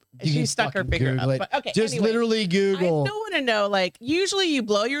 You She can stuck her fucking finger Google up. it. But, okay, Just anyway, literally I Google. still want to know, like, usually you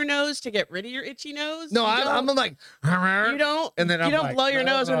blow your nose to get rid of your itchy nose. No, You I'm don't- like. You don't. And then you I'm don't like, blow your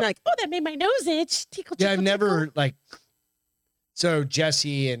nose and "Ugh." like, oh, that made my nose itch. Tickle, Yeah, tickle, I've never tickle. like. So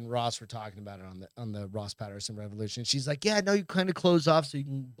Jesse and Ross were talking about it on the Ross Patterson Revolution. She's like, "Yeah, no, you kind of close off so you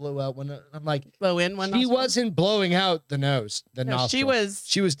can blow out one." I'm like, blow in one. she nostril. wasn't blowing out the nose, the No, nostril. she was.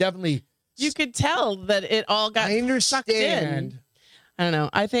 She was definitely. You could tell that it all got I sucked in. understand. I don't know.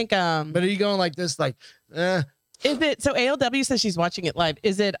 I think. But are you going like this, like? Is it so? ALW says she's watching it live.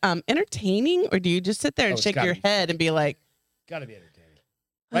 Is it entertaining, or do you just sit there and Oh, it's shake gotta your be. head and be like, Gotta be entertaining,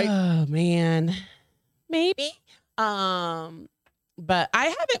 right? "Oh man, maybe." But I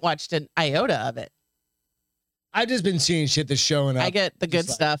haven't watched an iota of it. I've just been seeing shit that's showing up. I get the good just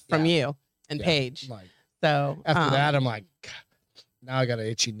like- stuff from yeah. you and Yeah. Paige. I'm like, So after that, I'm like, God, now I got an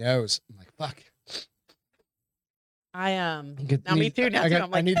itchy nose. I'm like, fuck. I Get- now me too. Now too. I'm I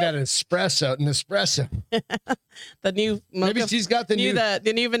like need that espresso. the new Maybe mocha, she's got the new.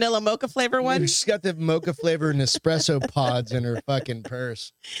 the new vanilla mocha flavor Maybe one. she's got the mocha flavor Nespresso pods in her fucking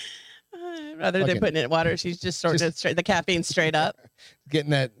purse. Rather than Fucking- putting it in water, she's just sorting it straight, the caffeine straight up. Getting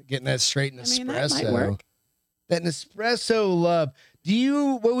that straight I Nespresso. mean, that might work. That Nespresso love. Do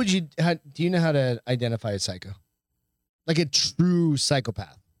you know how to identify a psycho? Like a true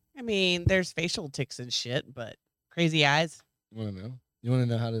psychopath. I mean, there's facial tics and shit, but crazy eyes. You want to know? You want to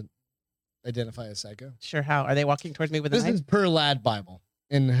know how to identify a psycho? Sure, how are they walking towards me with a This knife? is per Lad Bible,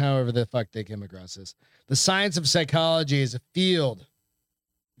 and however the fuck they came across this. The science of psychology is a field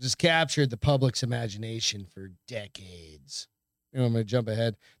which has captured the public's imagination for decades. You know, I'm going to jump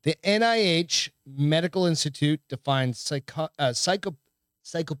ahead. The NIH Medical Institute defines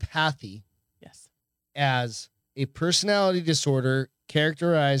psychopathy Yes. as a personality disorder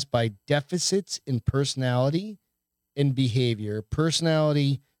characterized by deficits in personality and behavior.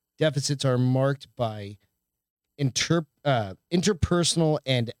 Personality deficits are marked by interpersonal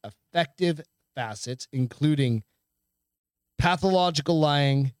and affective facets, including pathological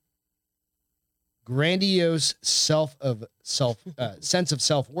lying, grandiose sense of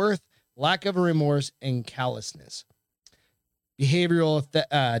self-worth, lack of remorse, and callousness. Behavioral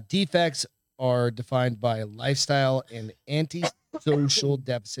defects are defined by lifestyle and antisocial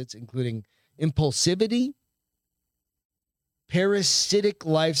deficits, including impulsivity, parasitic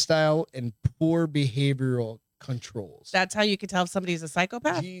lifestyle, and poor behavioral controls. That's how you can tell if somebody's a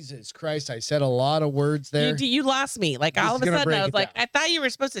psychopath. Jesus Christ, I said a lot of words there. You lost me. Like This all is of a gonna sudden, I break was it like, down. I thought you were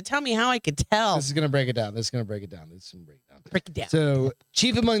supposed to tell me how I could tell. This is going to break it down. This is going to break it down. Break it down. So,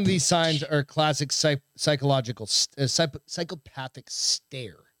 chief among these signs are classic psychological psychopathic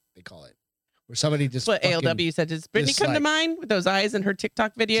stare, they call it, where somebody just That's what fucking ALW said. Does Brittany just come to like- mind with those eyes in her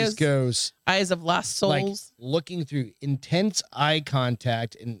TikTok videos? just goes Eyes of lost like souls. looking through intense eye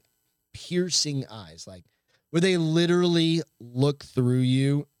contact and piercing eyes, like where they literally look through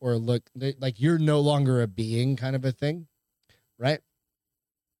you or like you're no longer a being, kind of a thing, right?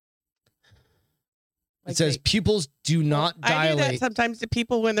 Like It says they- pupils do not I do that dilate. sometimes to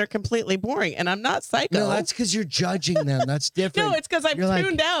people when they're completely boring, and I'm not psycho. No, that's because you're judging them. That's different. No, it's because I'm You're like,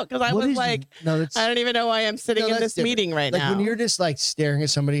 tuned out because I What was is- like, no, that's I don't even know why I'm sitting No, in that's this different. meeting right like now. when you're just like staring at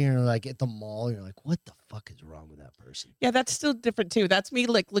somebody and you're like at the mall, you're like, what the fuck is wrong with that person? Yeah, that's still different too. That's me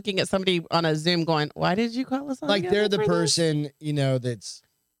like looking at somebody on a Zoom going, why did you call us on Like they're together the for this?" person, that's,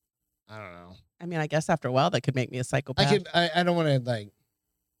 I don't know. I mean, I guess after a while that could make me a psychopath. I don't want to like,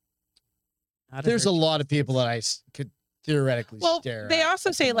 How to there's a hurt you. lot of people that I could theoretically Well, stare they at.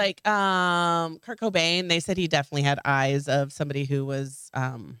 also say like Kurt Cobain, they said he definitely had eyes of somebody who was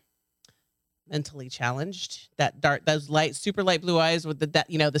mentally challenged. Those super light blue eyes with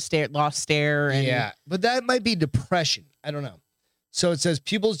the lost stare and Yeah, but that might be depression. I don't know. So it says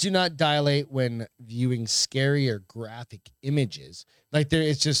pupils do not dilate when viewing scary or graphic images. Like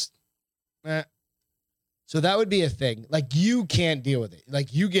it's just, So that would be a thing. Like you can't deal with it.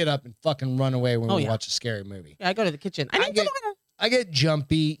 Like you get up and fucking run away when Oh, we yeah. watch a scary movie. Yeah, I go to the kitchen. I I need get- water. I get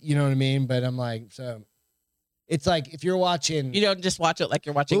jumpy, you know what I mean? But I'm like, so it's like if you're watching. You don't just watch it like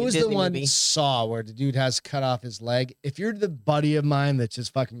you're watching What a was Disney the one movie. Saw where the dude has cut off his leg? If you're the buddy of mine that's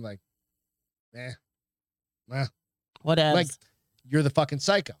just fucking like, What else? like you're the fucking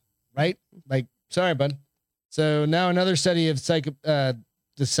psycho, right? Like, sorry, bud. So now another study of the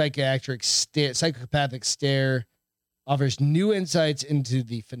psychopathic stare offers new insights into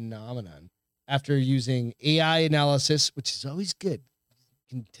the phenomenon after using AI analysis, which is always good.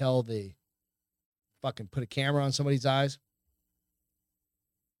 You can tell they fucking put a camera on somebody's eyes.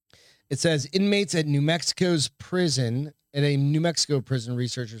 It says inmates at New Mexico's prison. At a New Mexico prison,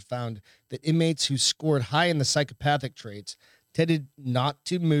 researchers found that inmates who scored high in the psychopathic traits tended not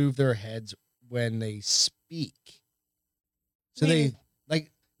to move their heads when they speak. So they like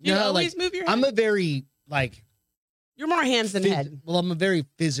You know how, always like move your head. I'm a very like You're more hands than head. Well, I'm a very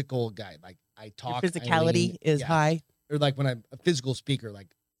physical guy. Like I talk. Your physicality is high. Or like when I'm a physical speaker, like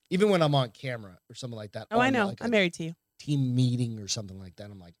even when I'm on camera or something like that. Oh, I know. Like I'm married to you. Team meeting or something like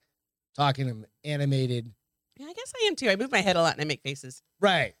that. I'm like talking, I'm animated. Yeah, I guess I am too. I move my head a lot and I make faces.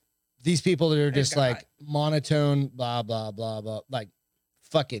 Right. These people that are just God. like monotone, blah, blah, blah, blah. Like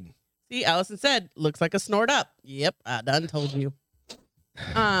fucking. See, Allison said, looks like a snort up. Yep, I done told you.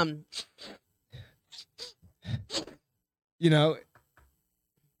 You know, it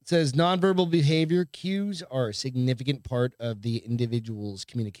says nonverbal behavior cues are a significant part of the individual's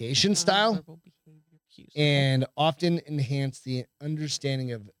communication style behavior cues. and often enhance the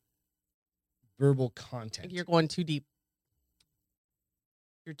understanding of verbal content. You're going too deep.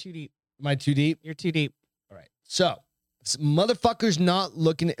 You're too deep. Am I too deep? You're too deep. All right. So, motherfucker's not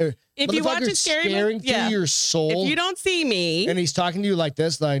looking at. If you watch a scary staring movie, through your soul. If you don't see me, and he's talking to you like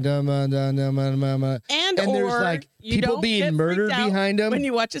this, like and there's like you people don't being get murdered freaked out behind him. when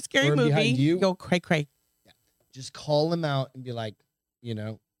you watch a scary or movie, behind you. go cray cray. Just call him out and be like, you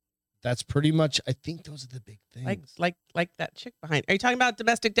know, that's pretty much. I think those are the big things. Like that chick behind. Are you talking about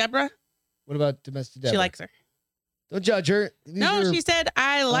domestic Deborah? What about domestic? She likes her. Don't judge her. She said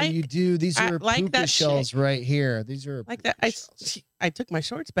I like. You do. These are like puka that shells chick. right here. These are Like that. puka shells. I took my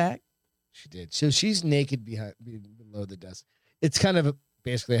shorts back. She did. So she's naked below the desk. It's kind of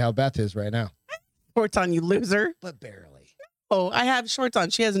basically how Beth is right now, Shorts on, you loser. but barely. Oh, I have shorts on.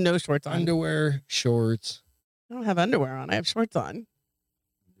 She has no shorts on. Underwear, shorts. I don't have underwear on. I have shorts on.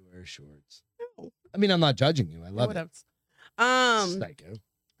 Underwear, shorts. No. I mean, I'm not judging you. I love it. Psycho.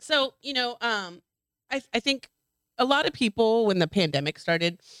 So, I think a lot of people when the pandemic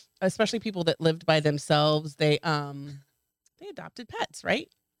started, especially people that lived by themselves, they adopted pets, right?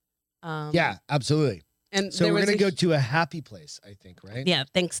 Yeah, absolutely. And so we're gonna go to a happy place, I think, right? Yeah,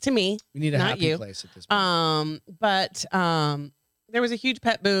 thanks to me. We need a not happy you. place at this point. But there was a huge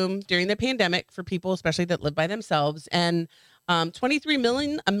pet boom during the pandemic for people, especially that live by themselves. And 23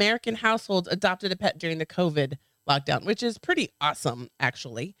 million American households adopted a pet during the COVID lockdown, which is pretty awesome,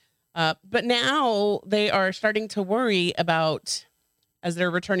 actually. But now they are starting to worry about, as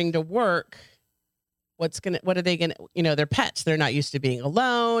they're returning to work, what are they gonna, they're pets. They're not used to being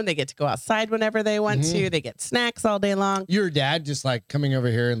alone. They get to go outside whenever they want to. They get snacks all day long. Your dad just like coming over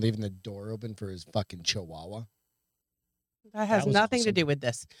here and leaving the door open for his fucking chihuahua. That has nothing to do with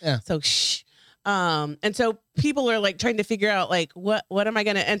this. Yeah. So shh. And so people are like trying to figure out like what am I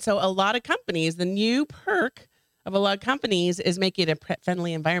gonna, and so a lot of companies, the new perk of a lot of companies is making it a pet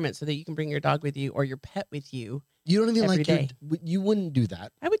friendly environment so that you can bring your dog with you or your pet with you. You don't even like day. you wouldn't do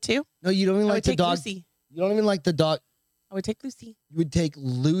that. I would too. No, you don't even like the dog. Lucy. You don't even like the dog. I would take Lucy. You would take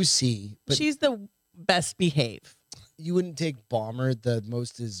Lucy, but she's the best behaved. You wouldn't take Bomber, the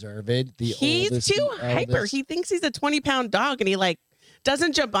most deserved, He's oldest, too hyper. He thinks he's a 20-pound dog and he like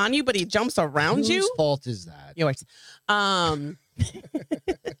doesn't jump on you, but he jumps around you. Whose fault is that? Yours. I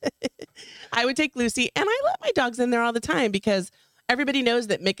would take Lucy, and I let my dogs in there all the time because everybody knows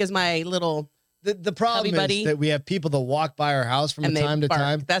that Mick is my little the problem is that we have people that walk by our house from time to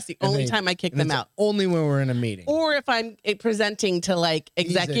time. That's the only time I kick them out. Only when we're in a meeting. Or if I'm presenting to like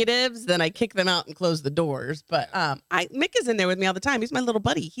executives, then I kick them out and close the doors. But Mick is in there with me all the time. He's my little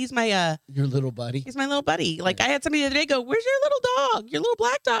buddy. He's my your little buddy. He's my little buddy. Like I had somebody the other day go, "Where's your little dog? Your little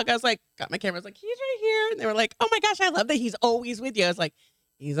black dog?" I was like, got my camera. I was like, "He's right here." And they were like, "Oh my gosh, I love that he's always with you." I was like,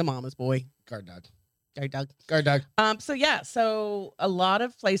 "He's a mama's boy." Guard dog. Guard dog. So a lot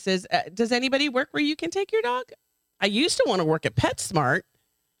of places. Does anybody work where you can take your dog? I used to want to work at PetSmart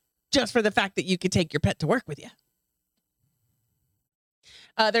just for the fact that you could take your pet to work with you.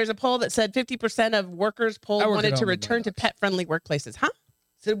 There's a poll that said 50% of workers polled wanted to return to pet-friendly workplaces. Huh?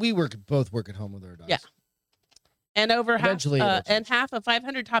 Said we both work at home with our dogs. Yeah. And eventually. Half of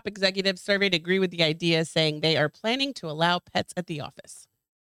 500 top executives surveyed agree with the idea, saying they are planning to allow pets at the office.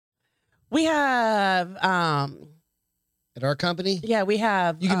 We have at our company. Yeah, we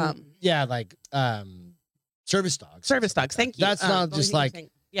have service dogs. Service dogs. Thank you. That's not just like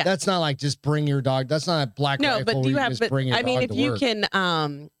that's not like just bring your dog. That's not a black rifle. But you have. But I mean, if you work.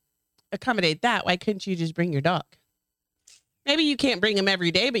 can accommodate that, why couldn't you just bring your dog? Maybe you can't bring him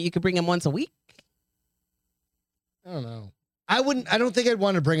every day, but you could bring him once a week. I don't know. I don't think I'd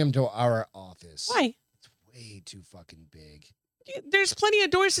want to bring him to our office. Why? It's way too fucking big. There's plenty of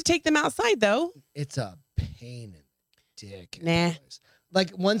doors to take them outside, though. It's a pain in the dick. Nah.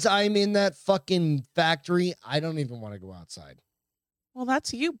 like once I'm in that fucking factory, I don't even want to go outside. Well,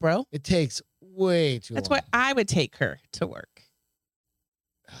 that's you, bro. It takes way too That's long. why I would take her to work.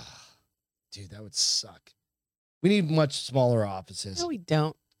 Dude, that would suck. We need much smaller offices. No, we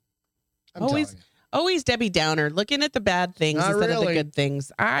don't. I'm always- telling you. Always Debbie Downer, looking at the bad things Not instead of the really. good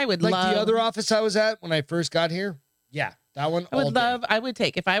things. I would Like love the other office I was at when I first got here. Yeah, that one. I would all day. love. I would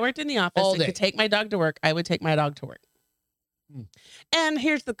take if I worked in the office All and day. could take my dog to work. I would take my dog to work. Hmm. And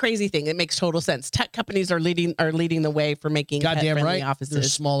here's the crazy thing: it makes total sense. Tech companies are leading the way for making Goddamn pet-friendly right. They're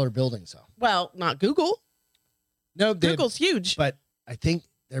offices. smaller buildings though. Well, not Google. No, Google's huge. but I think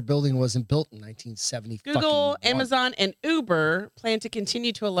their building wasn't built in 1970. Google, Amazon, and Uber plan to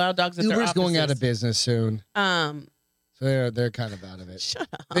continue to allow dogs at their Uber's offices. going out of business soon, Um, so they're kind of out of it. shut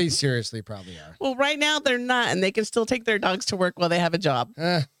up. They seriously probably are. Well, right now they're not, and they can still take their dogs to work while they have a job.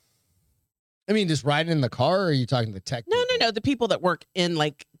 I mean, just riding in the car, or are you talking the tech? No. The people that work in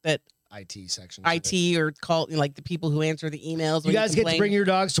like that IT section. IT or call like the people who answer the emails. You when guys get to complain. bring your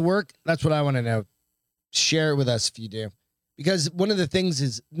dogs to work? That's what I want to know. Share it with us if you do. Because one of the things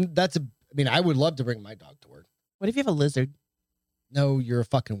is I would love to bring my dog to work. What if you have a lizard? No, you're a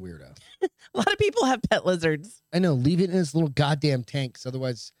fucking weirdo. A lot of people have pet lizards. I know. Leave it in his little goddamn tank. 'Cause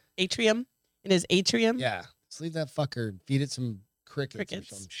otherwise, Atrium. In his atrium. yeah. Just leave that fucker. Feed it some crickets. Or Crickets.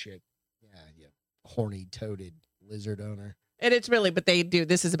 some shit. Yeah, you horny toaded lizard owner. And it's really, but they do.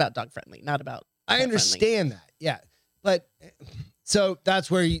 This is about dog friendly, not about. I pet understand that. Yeah. But so that's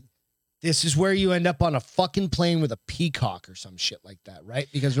where this is where you end up on a fucking plane with a peacock or some shit like that, right?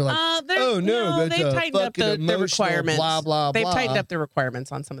 Because we're like, oh no, that's they've a tightened up fucking the emotional requirements. blah blah They've blah. tightened up the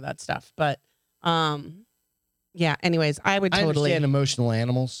requirements on some of that stuff, but yeah. Anyways, I would I totally understand emotional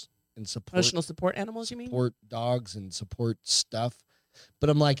animals and emotional support animals. You mean? support dogs and support stuff, but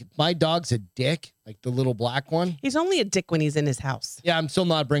I'm like, if my dog's a dick, like the little black one. He's only a dick when he's in his house. Yeah, I'm still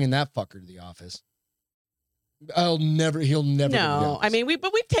not bringing that fucker to the office. He'll never. Go to the No, I office. mean we've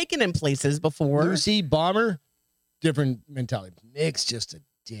taken him places before. Lucy Bomber, different mentality. Nick's just a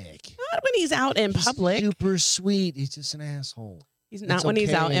dick. Not when he's out in He's public. super sweet. He's just an asshole. He's not It's when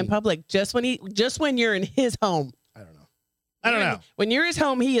he's out in okay. public. Just when you're in his home. I don't know. I don't know. When you're his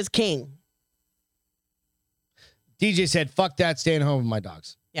home, he is king. DJ said, "Fuck that, staying home with my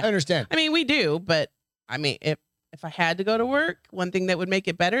dogs." Yeah. I understand. I mean, we do, but I mean, if I had to go to work, one thing that would make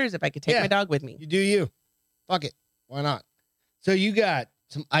it better is if I could take Yeah. my dog with me. You do you. Fuck it. Why not? So you got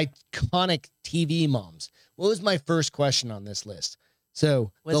some iconic TV moms. What was my first question on this list?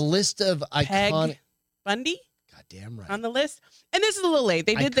 So Was the list of Peg iconic. Bundy Goddamn right. on the list, and this is a little late.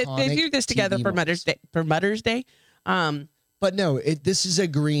 They did they Iconic threw this together TV for moms. Mother's Day. For Mother's Day, But no, this is a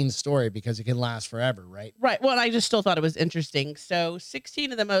green story because it can last forever, right? right. Well, I just still thought it was interesting. So,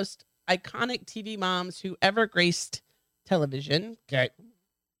 16 of the most iconic TV moms who ever graced television. Okay.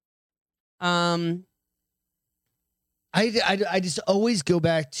 I I just always go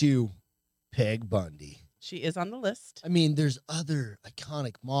back to Peg Bundy. She is on the list. I mean, there's other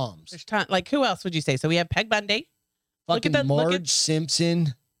iconic moms. There's ton, like who else would you say? So we have Peg Bundy. Look Fucking at that- look at- Marge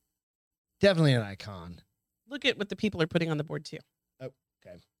Simpson. Definitely an icon. Look at what the people are putting on the board too. Oh,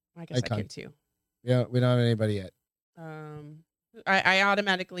 okay. I guess Icon. I can too. Yeah, we don't have anybody yet. I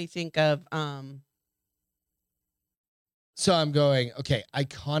automatically think of So I'm going, okay,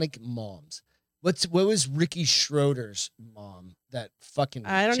 iconic moms. What was Ricky Schroeder's mom? That fucking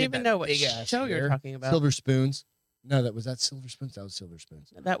I don't she had even that know what big-ass show you're hair. talking about. Silver Spoons. No, was that Silver Spoons? That was Silver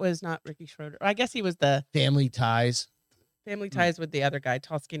Spoons. That was not Ricky Schroeder. I guess he was the Family Ties. Family Ties with the other guy,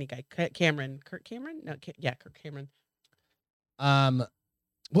 tall, skinny guy, Cameron. Kurt Cameron? No, Kurt Cameron.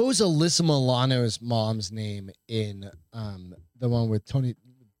 What was Alyssa Milano's mom's name in the one with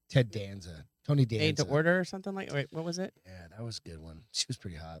Ted Danza? Tony Danza. Made to Order or something like. Wait, what was it? Yeah, that was a good one. She was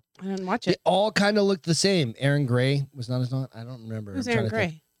pretty hot. I didn't watch They it. all kind of looked the same. Aaron Gray was not his name. I don't remember. Who's I'm trying Aaron to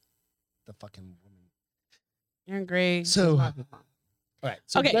think. Gray? The fucking woman. Aaron Gray. So- was not his mom. All right.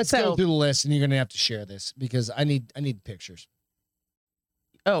 So Okay, let's so- go through the list, and you're gonna have to share this because I need pictures.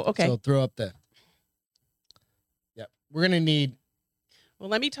 Oh, okay. So throw up the. Yep. We're gonna need Well,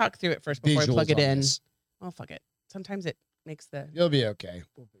 let me talk through it first before I visuals plug it on in. this. Oh, fuck it. Sometimes it makes the. You'll be okay.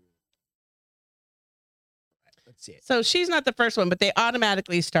 We'll figure it out. All right, let's see it. So she's not the first one, but they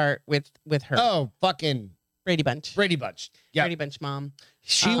automatically start with her. Oh, fucking Brady Bunch. Brady Bunch. Yeah. Brady Bunch mom.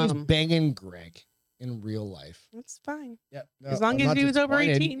 She was Um, banging Greg in real life. That's fine. Yep. As long I'm as not he was over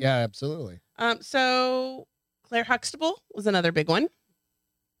disappointed. 18. Yeah, absolutely. So Claire Huxtable was another big one.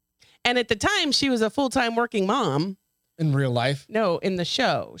 And at the time, she was a full-time working mom. In real life. No, in the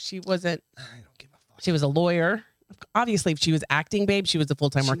show, she wasn't. I don't give a fuck. She was a lawyer. Obviously, if she was acting, babe, she was a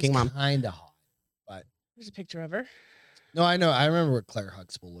full-time working mom. Kind of hot. There's a picture of her. No, I know. I remember what Claire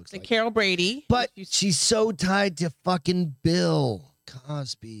Huxtable looks And like. Carol Brady. But she's so tied to fucking Bill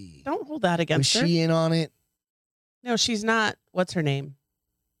Cosby. Don't hold that Was against her. she in on it? No, she's not. What's her name?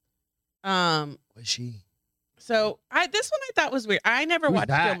 Was she? So this one I thought was weird. I never Who's watched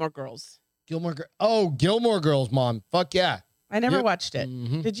that? Gilmore Girls. Gilmore Girls, Mom. Fuck yeah. I never Yep. watched it.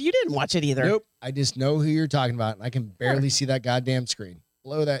 Mhm. You didn't watch it either. Nope. I just know who you're talking about, and I can barely see that goddamn screen.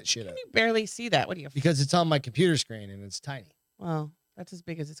 Blow that shit up. You barely see that. What do you? Because it's on my computer screen, and it's tiny. Well, that's as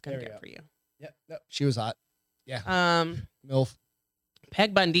big as it's gonna There we get go. for you. Yep. No, she was hot. Yeah. MILF.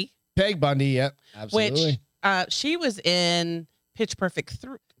 Peg Bundy, Peg Bundy. Yep. Absolutely. which she was in Pitch Perfect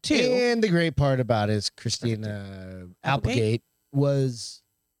 2. And the great part about it is Christina Applegate was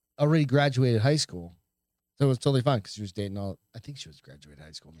already graduated high school. So it was totally fun because she was dating I think she was graduated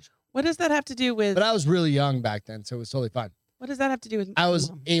high school. What does that have to do with? But I was really young back then, so it was totally fine. What does that have to do with? I was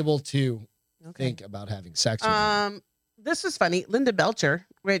Mom? able to Okay. think about having sex with her. This was funny. Linda Belcher,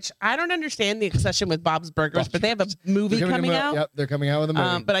 which I don't understand the obsession with Bob's Burgers, but they have a movie They're coming out. Yep, they're coming out with a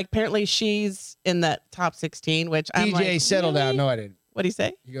movie. But apparently she's in that top 16, which I'm DJ, like, settle down. really? No, I didn't. What'd he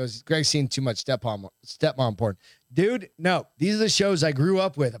say? He goes, Greg's seen too much stepmom porn. Dude, no. These are the shows I grew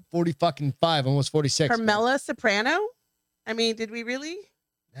up with. I'm 45, almost 46. Carmela Soprano? I mean, did we really?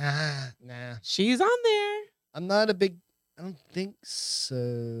 Nah. She's on there. I'm not a big, I don't think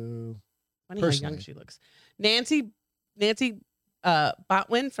so. Funny how young Personally. she looks. Nancy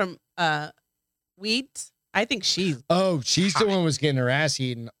Botwin from Weeds. I think she's Oh, she's the hot. one who was getting her ass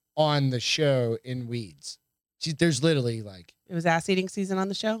eaten on the show in Weeds. There's literally It was ass eating season on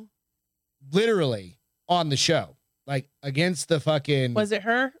the show. on the show, like against the fucking. Was it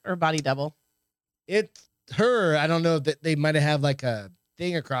her or body double? It's her? I don't know that they might have had like a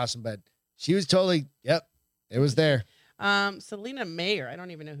thing across them, but she was totally. Yep, it was there. Selena Mayer. I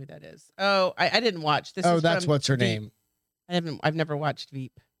don't even know who that is. Oh, I didn't watch this. Oh, is that's from what's her Veep. name. I've never watched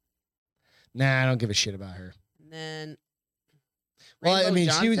Veep. Nah, I don't give a shit about her. And then Well, I Rainbow mean,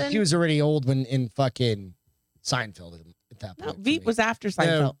 Johnson? she was already old when in fucking Seinfeld at that No, point. for Veep me. was after No,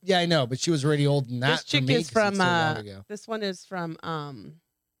 Seinfeld. yeah, I know, but she was already old in that. This chick for me, is 'cause from it's so long ago. this one is from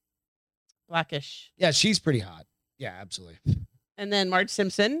Blackish. Yeah, she's pretty hot. Yeah, absolutely. And then Marge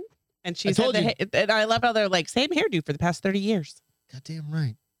Simpson. And she's told had and I love how they're like same hairdo for the past 30 years. Goddamn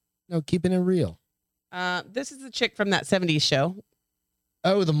right. No, keeping it real. This is the chick from that 70s show.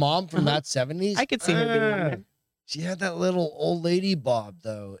 Oh, the mom from Uh-huh. that 70s? I could see her being on there. She had that little old lady bob,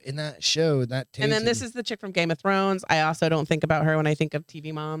 though, in that show. And then this is the chick from Game of Thrones. I also don't think about her when I think of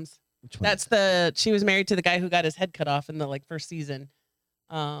TV moms. Which one? That's she was married to the guy who got his head cut off in the first season.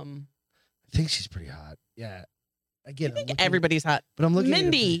 I think she's pretty hot. Yeah. Again, I think everybody's hot. But I'm looking at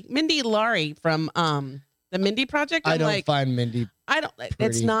Mindy Laurie from the Mindy Project. I I'm don't like, find Mindy I don't. It's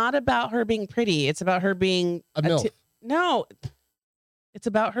pretty. not about her being pretty. It's about her being a MILF. no. It's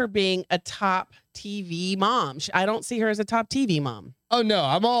about her being a top TV mom. I don't see her as a top TV mom. Oh no,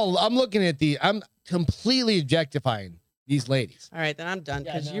 I'm looking at I'm completely objectifying these ladies. All right, then I'm done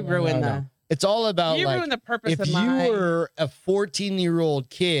Yeah, because no, you no, ruined no. It's all about you like ruined the purpose if of you my. were a 14-year-old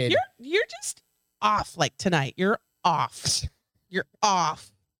kid. You're just off like tonight. You're off. You're off.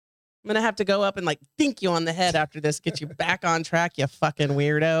 I'm gonna have to go up and dink you on the head after this. Get you back on track, you fucking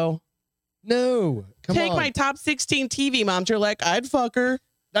weirdo. No, come Take on. my top 16 TV moms. You're like, I'd fuck her.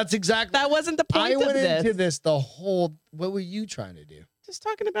 That's exactly. That wasn't the point I of went this. into this the whole. What were you trying to do? Just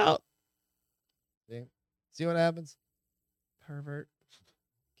talking about See what happens? pervert.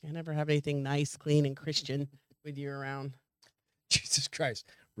 Can't ever have anything nice, clean, and Christian with you around. Jesus Christ!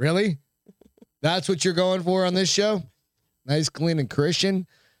 Really? That's what you're going for on this show? Nice, clean, and Christian.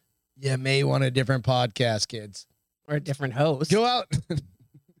 You may want a different podcast, kids. Or a different host. Go out.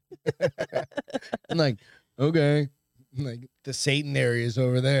 I'm like, okay. Like the Satan area is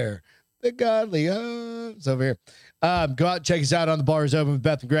over there. The godly is over here. Go out, check us out on The Bar is Open with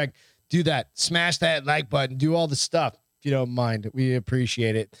Beth and Greg. Do that. Smash that like button. Do all the stuff if you don't mind. We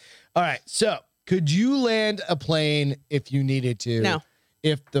appreciate it. All right. So, could you land a plane if you needed to? No.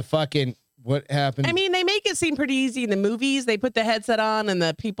 If the fucking what happened? I mean, they make it seem pretty easy in the movies. They put the headset on and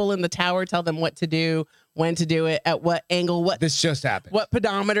the people in the tower tell them what to do, when to do it, at what angle, this just happened. what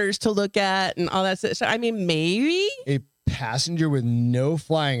pedometers to look at and all that stuff. So, I mean, maybe. A passenger with no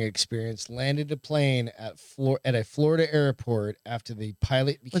flying experience landed a plane at a Florida airport after the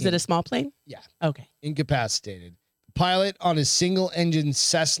pilot became Was it a small plane? Yeah. Okay. incapacitated. The pilot on his single-engine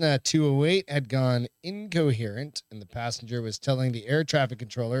Cessna 208 had gone incoherent, and the passenger was telling the air traffic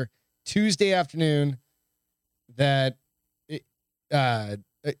controller Tuesday afternoon that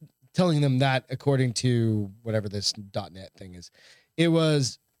telling them that, according to whatever this .net thing is, it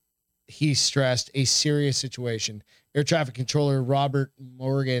was, he stressed, a serious situation Air traffic controller Robert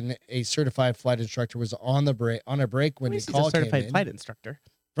Morgan, a certified flight instructor, was on a break when the He's call a certified came flight in instructor.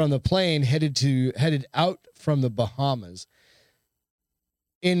 from the plane headed out from the Bahamas.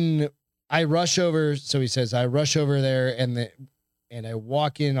 I rush over. So he says, I rush over there and I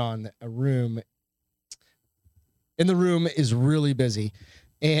walk in on a room. And the room is really busy.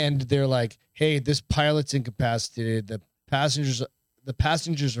 And they're like, hey, this pilot's incapacitated. The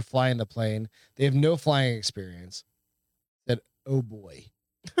passengers are flying the plane. They have no flying experience. That, oh boy.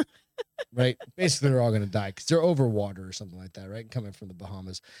 Right? Basically, they're all going to die because they're over water or something like that, right? Coming from the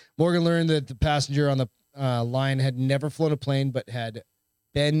Bahamas. Morgan learned that the passenger on the line had never flown a plane, but had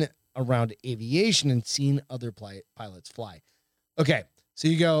been around aviation and seen other pilots fly. Okay. So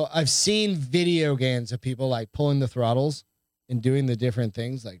you go, I've seen video games of people like pulling the throttles and doing the different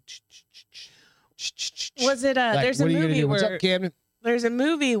things like. Was it like, there's a what are you gonna movie do? where What's up, Camden? there's a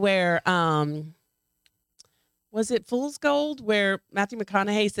movie where was it Fool's Gold where Matthew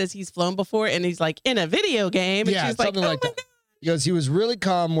McConaughey says he's flown before and he's like in a video game and Yeah, she's like, something oh like my that. God. Because he was really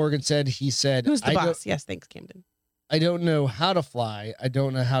calm. Morgan said, Who's the boss? Yes, thanks, Camden. I don't know how to fly. I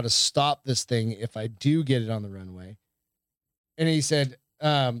don't know how to stop this thing if I do get it on the runway. And he said,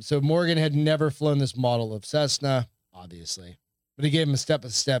 so Morgan had never flown this model of Cessna, obviously, but he gave him a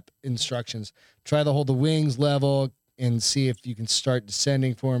step-by-step instructions. Try to hold the wings level and see if you can start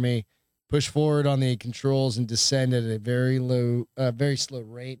descending for me. Push forward on the controls and descend at a very slow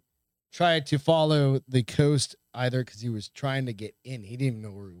rate. Try to follow the coast either because he was trying to get in. He didn't even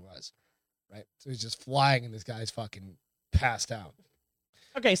know where he was, right? So he's just flying and this guy's fucking passed out.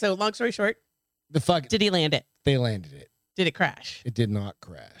 Okay, so long story short, did he land it? They landed it. Did it crash? It did not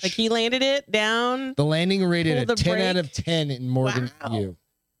crash. Like he landed it down. The landing rated a 10 brake? out of 10 in Morgan's Wow. view.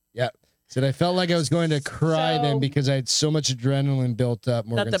 Yep. Said I felt like I was going to cry then because I had so much adrenaline built up.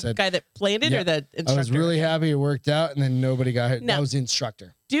 Morgan That the said, guy that landed or the instructor? I was really happy it worked out and then nobody got hurt. No. That was the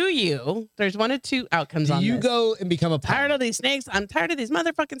instructor. Do you? There's one of two outcomes Do on you this. go and become a pilot? Tired of these snakes. I'm tired of these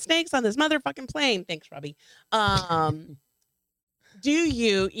motherfucking snakes on this motherfucking plane. Thanks, Robbie. Do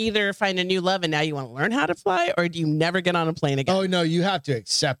you either find a new love and now you want to learn how to fly, or do you never get on a plane again? Oh, no, you have to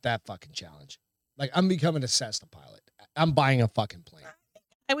accept that fucking challenge. Like, I'm becoming a Cessna pilot. I'm buying a fucking plane.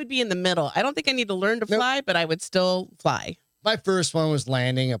 I would be in the middle. I don't think I need to learn to fly, but I would still fly. My first one was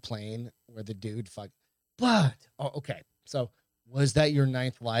landing a plane where the dude But, oh, okay. So, was that your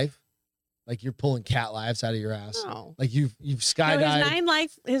ninth life? Like you're pulling cat lives out of your ass? No. Like you've skydived? No,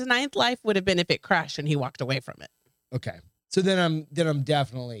 his ninth life would have been if it crashed and he walked away from it. Okay. So then I'm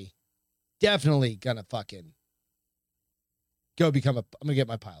definitely gonna fucking go I'm gonna get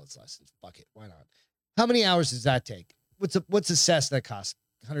my pilot's license. Fuck it. Why not? How many hours does that take? What's a Cessna that cost?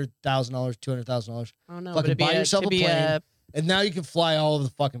 $100,000, $200,000? Oh no, Fucking buy yourself a plane, and now you can fly all over the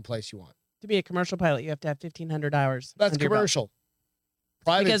fucking place you want. To be a commercial pilot, you have to have 1,500 hours. That's commercial.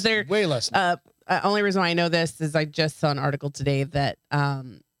 Private, because they're way less. Only reason why I know this is I just saw an article today that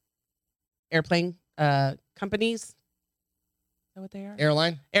airplane companies. Is that what they are?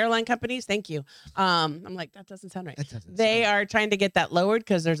 Airline companies. Thank you. I'm like, that doesn't sound right. They are trying to get that lowered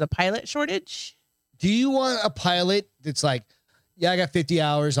because there's a pilot shortage. Do you want a pilot that's like, yeah, I got 50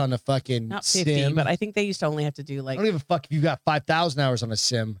 hours on a fucking Not 50, sim, but I think they used to only have to do like. I don't give a fuck if you got 5,000 hours on a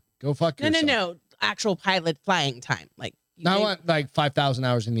sim. Go fuck yourself. No. Actual pilot flying time. Like. Now I want like 5,000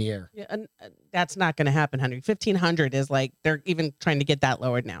 hours in the air. Yeah, and that's not going to happen, honey. 1,500 is like they're even trying to get that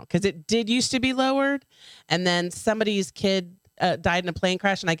lowered now because it did used to be lowered, and then somebody's kid died in a plane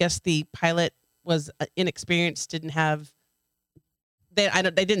crash, and I guess the pilot was inexperienced, didn't have. They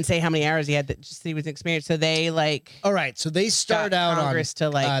didn't say how many hours he had. Just he was inexperienced, so they like. All right, so they start out Congress on to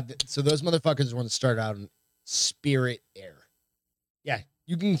like. So those motherfuckers want to start out on Spirit Air. Yeah,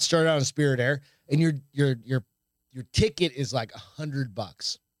 you can start out on Spirit Air, and your ticket is like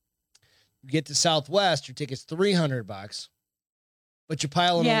 $100. You get to Southwest, your ticket's $300. But your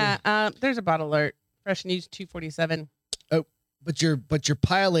pilot there's a bottle alert. Fresh News 247. Oh, but your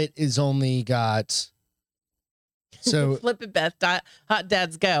pilot is only got so Flip it, Beth. Hot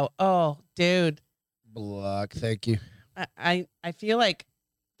dads go. Oh, dude. block. Thank you. I feel like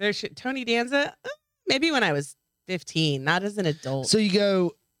there should Tony Danza. Maybe when I was 15, not as an adult. So you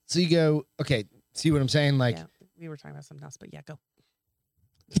go. Okay, see what I'm saying? Like. Yeah. We were talking about something else, but yeah, go.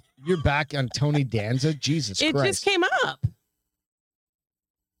 You're back on Tony Danza? Jesus Christ. It just came up.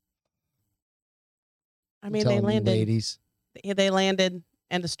 I mean, they landed. Ladies. They landed.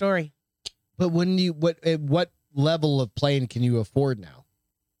 End of story. But what level of plane can you afford now?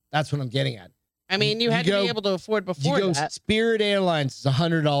 That's what I'm getting at. I mean, you had to be able to afford before you go that. Spirit Airlines is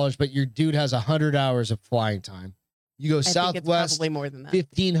 $100, but your dude has 100 hours of flying time. You go I think it's Southwest, probably more than that.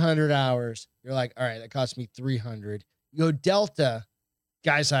 1,500 hours. You're like, all right, that cost me 300. You go Delta,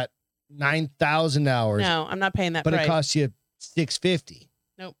 guys at 9,000 hours. No, I'm not paying that but price. it costs you 650.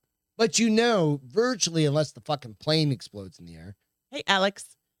 Nope. But virtually, unless the fucking plane explodes in the air. Hey,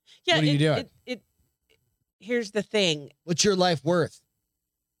 Alex. Yeah, What are you doing? Here's the thing. What's your life worth?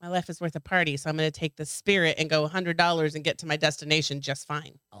 My life is worth a party, so I'm going to take the Spirit and go $100 and get to my destination just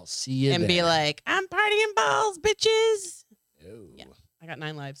fine. I'll see you and there. be like, I'm partying balls, bitches. No. Yeah, I got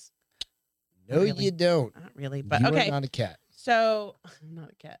 9 lives. No, Not really. you don't. Not really, but you okay. are not a cat. So, I'm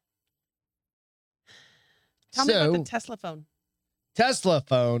not a cat. Tell me about the Tesla phone. Tesla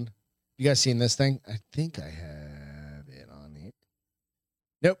phone. You guys seen this thing? I think I have it on here.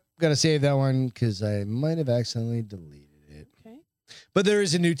 Nope. Got to save that one because I might have accidentally deleted it. Okay. But there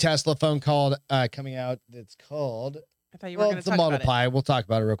is a new Tesla phone coming out that's called... I thought you were going to talk Model about Pi. We'll talk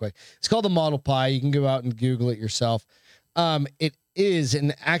about it real quick. It's called the Model Pi. You can go out and Google it yourself. It is,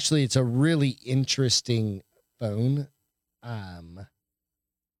 and actually it's a really interesting phone. Un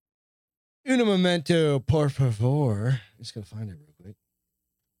momento, por favor. Just gonna find it real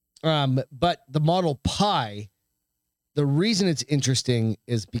quick. But the Model Pi, the reason it's interesting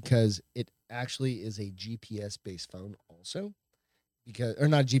is because it actually is a GPS based phone also. Or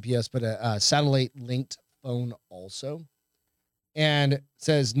not GPS, but a satellite linked phone also. And it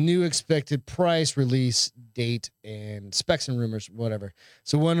says new expected price, release date, and specs and rumors, whatever.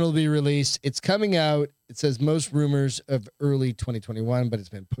 So when it'll be released, it's coming out. It says most rumors of early 2021, but it's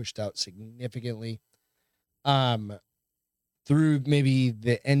been pushed out significantly through maybe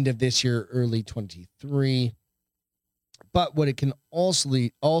the end of this year, early 23. But what it can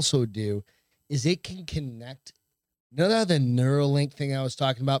also do is it can connect. You know the Neuralink thing I was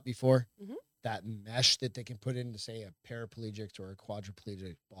talking about before? Mm-hmm. That mesh that they can put into, say, a paraplegic or a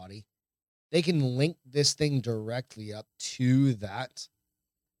quadriplegic body. They can link this thing directly up to that,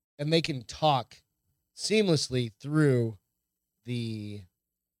 and they can talk seamlessly through the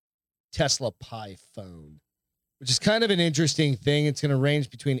Tesla Pi phone, which is kind of an interesting thing. It's going to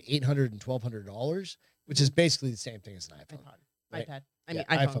range between $800 and $1,200, which is basically the same thing as an iPhone. Right? iPad.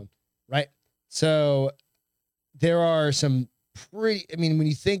 iPhone. Right? So there are some pretty... I mean, when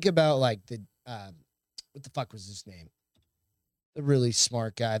you think about like the... what the fuck was his name? The really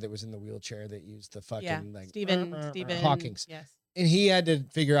smart guy that was in the wheelchair that used the fucking Stephen Hawking's. Yes. And he had to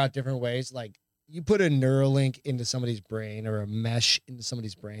figure out different ways. Like you put a Neuralink into somebody's brain or a mesh into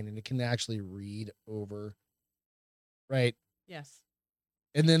somebody's brain, and it can actually read over. Right. Yes.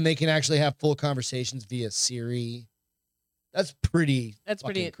 And then they can actually have full conversations via Siri. That's pretty.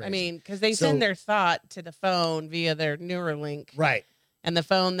 Crazy. I mean, because they send their thought to the phone via their Neuralink. Right. And the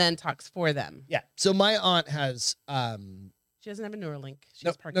phone then talks for them. Yeah. So my aunt has she doesn't have a Neuralink. She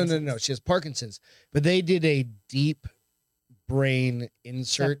has no. Parkinson's. She has Parkinson's. But they did a deep brain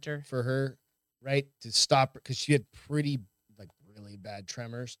insert Receptor. for her, right? To stop her because she had really bad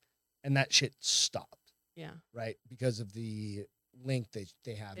tremors. And that shit stopped. Yeah. Right? Because of the link that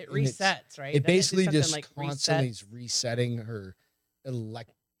they have. It resets, right? It basically just like constantly is resetting her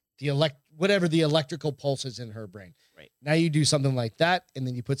whatever the electrical pulses in her brain. Right. Now you do something like that, and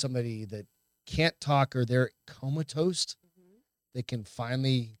then you put somebody that can't talk or they're comatose. Mm-hmm. They can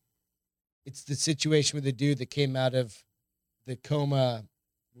finally. It's the situation with the dude that came out of the coma.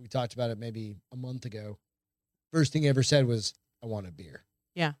 We talked about it maybe a month ago. First thing he ever said was, "I want a beer."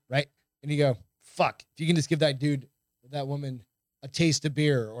 Yeah. Right. And you go, "Fuck! If you can just give that dude, that woman, a taste of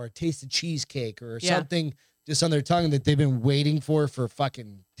beer or a taste of cheesecake or something." Just on their tongue that they've been waiting for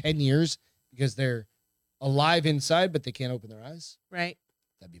fucking 10 years because they're alive inside, but they can't open their eyes. Right.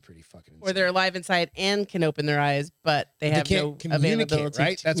 That'd be pretty fucking insane. Or they're alive inside and can open their eyes, but they have no availability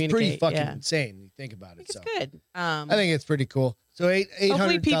right? to That's pretty fucking yeah. insane when you think about it. It's good. I think it's pretty cool. So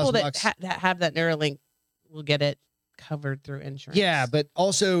hopefully people that, bucks. that have that Neuralink will get it covered through insurance. Yeah, but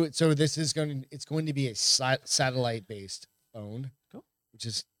also, so this is it's going to be a satellite based phone, cool. Which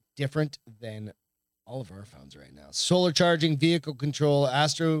is different than all of our phones right now. Solar charging, vehicle control,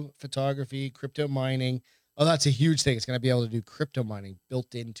 astrophotography, crypto mining. Oh, that's a huge thing. It's going to be able to do crypto mining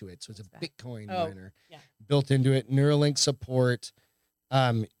built into it. So it's a Bitcoin miner built into it. Neuralink support.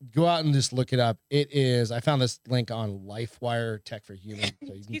 Go out and just look it up. It is. I found this link on LifeWire Tech for Humans,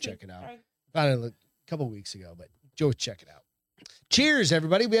 so you can check it out. Found it a couple weeks ago, but go check it out. Cheers,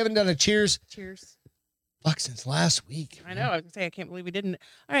 everybody. We haven't done a cheers. Cheers. Fuck, since last week. I know. I was going to say, I can't believe we didn't.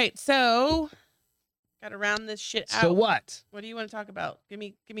 All right. So... got to round this shit out. So what? What do you want to talk about? Give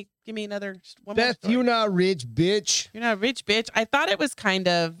me another one. Beth, more you're not rich, bitch. You're not rich, bitch. I thought it was kind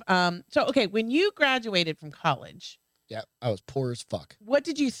of so okay, when you graduated from college. Yeah, I was poor as fuck. What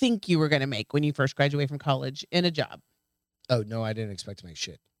did you think you were going to make when you first graduated from college in a job? Oh no, I didn't expect to make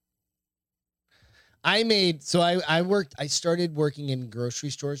shit. I started working in grocery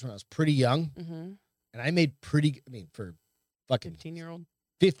stores when I was pretty young, Mm-hmm. and I made for fucking 15-year-old.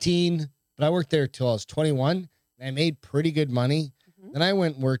 15, but I worked there till I was 21, and I made pretty good money. Mhm. Then I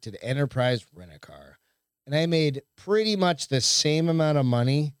went and worked at Enterprise Rent-A-Car, and I made pretty much the same amount of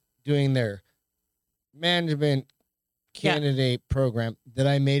money doing their management candidate program that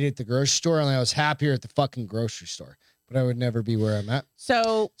I made at the grocery store, and I was happier at the fucking grocery store, but I would never be where I'm at.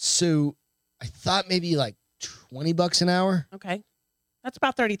 So I thought maybe like $20 an hour. okay, that's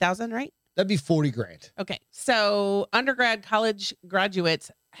about 30,000, right? That'd be 40 grand. Okay, so college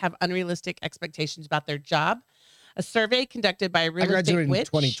graduates have unrealistic expectations about their job. A survey conducted by Real I Estate graduated in Witch.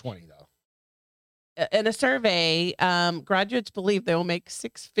 2020 though. In a survey, graduates believe they will make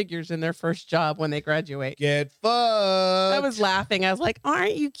six figures in their first job when they graduate. Get fucked. I was laughing. I was like,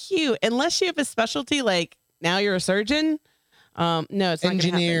 aren't you cute? Unless you have a specialty, like now you're a surgeon. No, it's not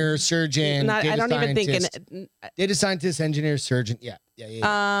engineer, surgeon, I don't even think data scientist, engineer, surgeon. Yeah,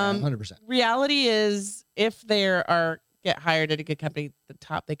 100%. reality is if get hired at a good company, the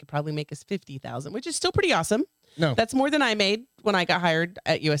top they could probably make is 50,000, which is still pretty awesome. No, That's more than I made when I got hired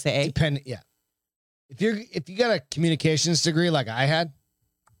at USAA. dependent. Yeah, if you got a communications degree like I had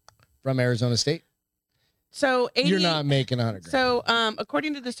from Arizona State, So you're not making 100 grand. So,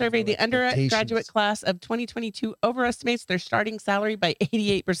 according to the survey, the undergraduate class of 2022 overestimates their starting salary by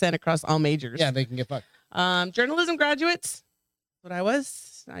 88% across all majors. Yeah, they can get fucked. Journalism graduates, what I was.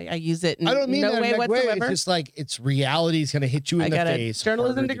 I use it in I don't mean no that way in a negative way. whatsoever. It's just like reality is going to hit you in the got face. a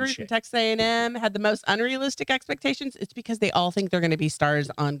journalism harder than degree from shit. Texas A&M. Had the most unrealistic expectations. It's because they all think they're going to be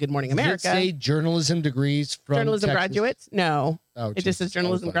stars on Good Morning Does it America. say journalism degrees from Journalism Texas? graduates? No. Oh, It just says Jesus. I was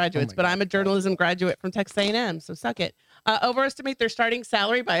journalism like, graduates, oh my but God. I'm a journalism graduate from Texas A&M, so suck it. Overestimate their starting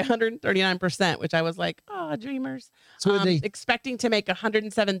salary by 139%, which I was like, oh, dreamers. So they Expecting to make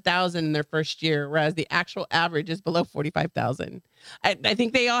 107,000 in their first year, whereas the actual average is below 45,000. I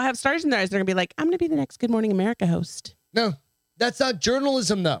think they all have stars in their eyes. They're gonna be like, I'm gonna be the next Good Morning America host. no, that's not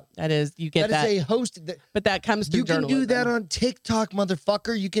journalism though. That is, you get That that. is a host. But that comes through You can journalism. do that on TikTok,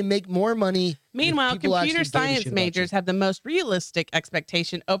 motherfucker. You can make more money. Meanwhile, if people actually computer give a science shit about majors you. have the most realistic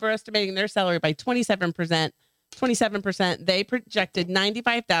expectation, overestimating their salary by 27%. 27%. They projected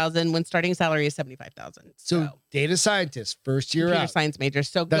 95,000 when starting salary is 75,000. So data scientist, first year computer out. science majors.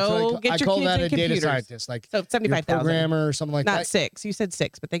 So That's go what get I your call kids that in a computers. data scientist, like So you're a 75,000. programmer or something like Not that. 6. You said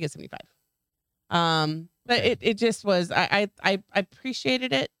 6, but they get 75. But Okay. it just was. I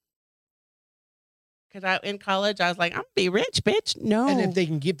appreciated it because in college I was like, I'm gonna be rich, bitch. No, And if they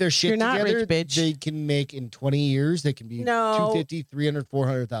can keep their shit You're not together, rich, bitch. they can make in 20 years, they can be No. 250, 300,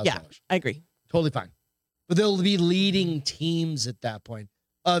 400,000 Yeah. dollars. I agree. Totally fine. But they'll be leading teams at that point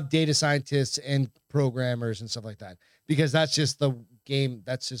of data scientists and programmers and stuff like that. Because that's just the game.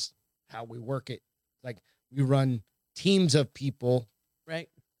 That's just how we work it. Like we run teams of people, Right.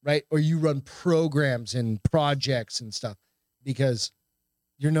 right? Or you run programs and projects and stuff because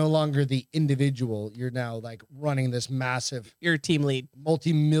you're no longer the individual. You're now like running this massive You're a team lead.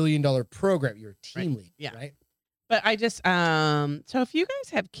 multi-million-dollar program. You're a team lead, Yeah. right? But I just so if you guys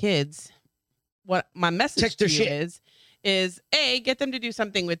have kids, what my message Text their to you shit. is A, get them to do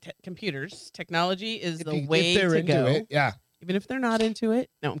something with computers. Technology is the If way they're to into go. it, yeah. Even if they're not into it.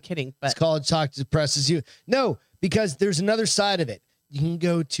 No, I'm kidding. This But college talk depresses you. No, because there's another side of it. You can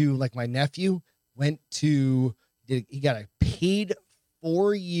go to like my nephew he got a paid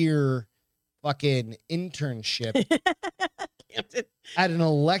 4-year fucking internship at an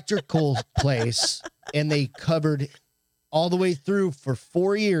electrical place, and they covered all the way through for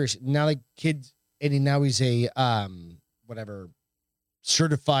 4 years. Now the kid, now he's a whatever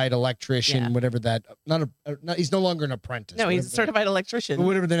certified electrician, Yeah. whatever that. Not he's no longer an apprentice. no, he's a whatever the- certified electrician. But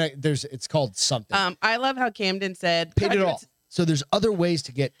whatever it's called something. I love how Camden said Paid it all. graduates- So there's other ways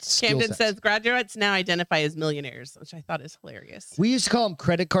to get skill Camden sets. says graduates now identify as millionaires, which I thought is hilarious. We used to call them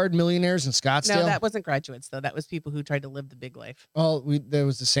credit card millionaires in Scottsdale. No, that wasn't graduates though. That was people who tried to live the big life. There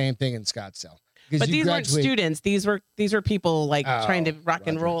was the same thing in Scottsdale. 'Cause But you these weren't graduate- students. These were people like trying to rock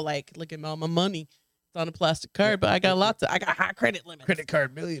and Roger. roll. Like, look at all my money. It's on a plastic card, but I got I got high credit limits. credit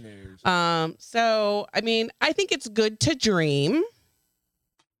card millionaires. So I mean, I think it's good to dream.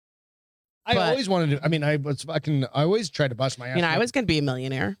 I but- always wanted to. I mean, I always tried to bust my ass. You know, I was gonna be a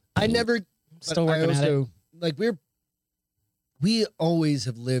millionaire. I never. Still but I working at it. also, like we always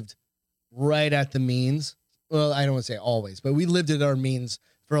have lived right at the means. Well, I don't want to say always, but we lived at our means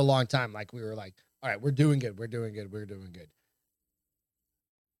for a long time. Like we were like, all right, we're doing good. We're doing good. We're doing good.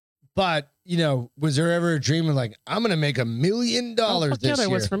 But, was there ever a dream of like, I'm going to make $1 million Oh, fuck yeah, this there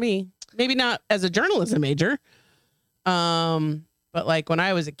year? was for me. Maybe not as a journalism major, But like when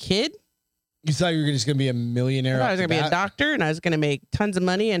I was a kid, You thought you were just going to be a I millionaire. thought I was going to be a doctor and I was going to make tons of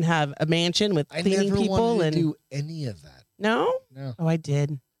money and have a mansion with I cleaning never people. wanted And to do any of that. no? No. Oh, I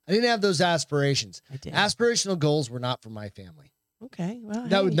did. I didn't have those aspirations. I did. Aspirational goals were not for my family. Okay. Well,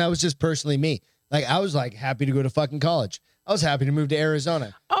 That was just personally me. Like, I was like happy to go to fucking college. I was happy to move to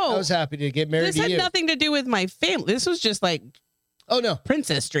Arizona. I was happy to get married this to had you. nothing to do with my family. This was just like Oh, no.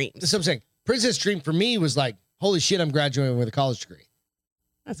 princess dreams. That's what I'm saying. Princess Dream for me was like, holy shit, I'm graduating with a college degree.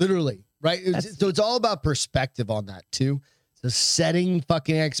 Literally, right? So it's all about perspective on that, too. So setting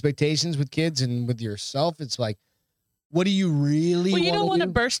fucking expectations with kids and with yourself, it's like, what do you really Well, you don't want to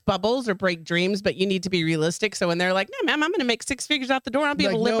do? burst bubbles or break dreams, but you need to be realistic. So when they're like, no, ma'am, I'm going to make 6 figures out the door. I'll be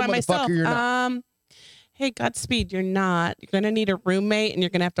able to live by myself. You're not. Hey, Godspeed, you're not. You're going to need a roommate and you're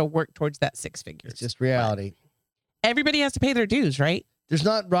going to have to work towards that 6 figures. It's just reality. But everybody has to pay their dues, right? There's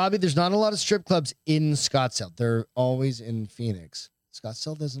not a lot of strip clubs in Scottsdale. They're always in Phoenix.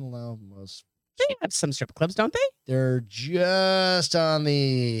 Scottsdale doesn't allow most. They have some strip clubs, don't they? They're just on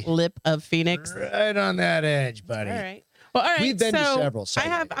the Lip of Phoenix. right on that edge, buddy. All right. Well, all right. We've been to so several. Sorry.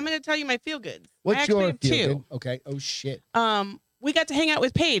 I'm going to tell you my feel good. What's your feel two. good? Okay. Oh shit. We got to hang out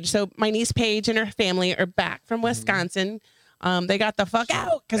with Paige. So my niece Paige and her family are back from Wisconsin. They got the fuck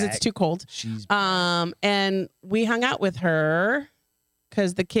out because it's too cold. She's and we hung out with her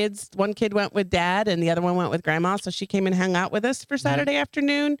because one kid went with dad and the other one went with grandma. So she came and hung out with us for Saturday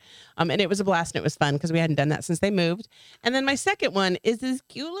afternoon. And it was a blast and it was fun because we hadn't done that since they moved. And then my second one is this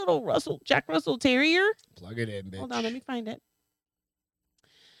cute little Jack Russell Terrier. Plug it in, bitch. Hold on, let me find it.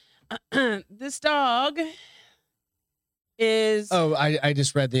 This dog is. Oh, I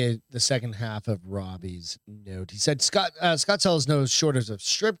just read the second half of Robbie's note. He said Scottsdale is no shortage of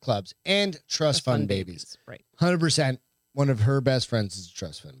strip clubs and trust fund babies. Right. 100%. One of her best friends is a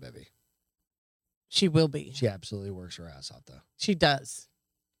trust fund baby. She will be. She absolutely works her ass off, though. She does.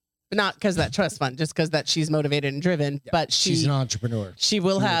 But not because that trust fund, just because that she's motivated and driven. Yeah, but she's an entrepreneur. She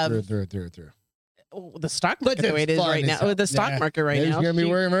will have through. The stock market the way it is right now. The stock market right now. She's gonna be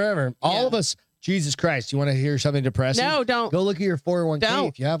working forever. All of us. Jesus Christ! You want to hear something depressing? No, don't. Go look at your 401k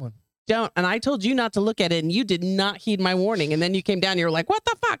if you have one. Don't. And I told you not to look at it, and you did not heed my warning. And then you came down, and you were like, "What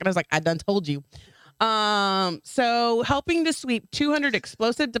the fuck?" And I was like, "I done told you." So helping to sweep 200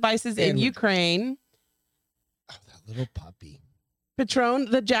 explosive devices in Ukraine. Oh, that little puppy. Patron,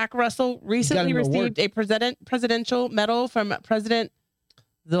 the Jack Russell, recently received a presidential medal from President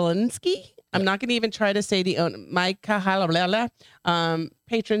Zelensky. I'm not going to even try to say the owner.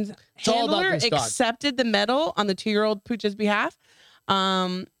 Patron's handler accepted the medal on the 2-year-old Pooch's behalf.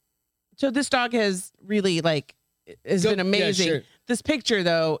 So this dog has really has been amazing. Yeah, sure. This picture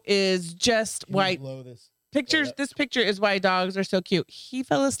though is just why this picture is why dogs are so cute. He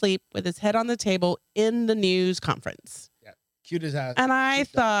fell asleep with his head on the table in the news conference. Yeah, cute as ass. And I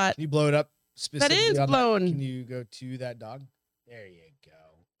thought, can you blow it up? That is blown. Can you go to that dog? There you go.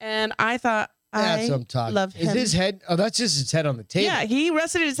 And I thought, I love him. Is his head? Oh, that's just his head on the table. Yeah, he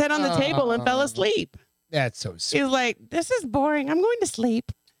rested his head on the table and fell asleep. That's so sweet. He was like, "This is boring. I'm going to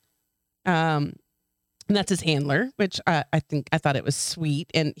sleep." And that's his handler, which I thought it was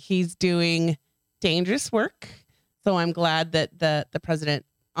sweet, and he's doing dangerous work. So I'm glad that the president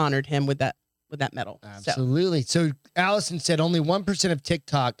honored him with that medal. Absolutely. So Allison said only 1% of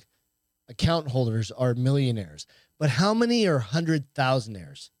TikTok account holders are millionaires, but how many are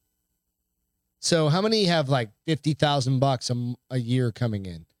 100,000aires? So how many have like $50,000 a year coming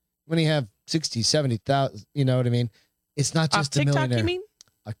in? How many have 60, 70,000? You know what I mean? It's not just a millionaire. You mean?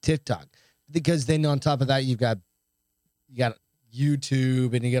 A TikTok, because then on top of that you got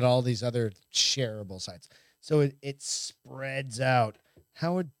YouTube and you get all these other shareable sites. So it spreads out.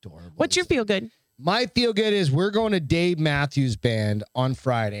 How adorable! What's your feel good? My feel good is we're going to Dave Matthews Band on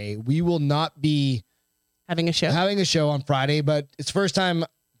Friday. We will not be having a show on Friday, but it's the first time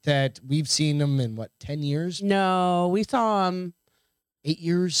that we've seen them in 10 years? No, we saw them 8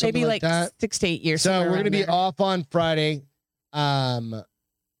 years, maybe like that. 6 to 8 years. So we're going to be off on Friday.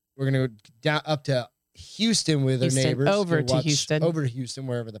 We're going to go down up to Houston with our neighbors. Over to Houston,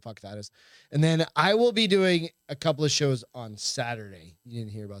 wherever the fuck that is. And then I will be doing a couple of shows on Saturday. You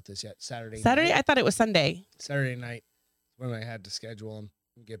didn't hear about this yet. Saturday night. I thought it was Sunday. Saturday night when I had to schedule them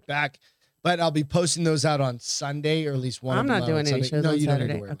and get back. But I'll be posting those out on Sunday, or at least one. I'm not doing any shows on Saturday. Don't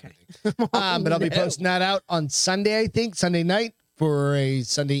need to worry but I'll be posting that out on Sunday, I think, Sunday night for a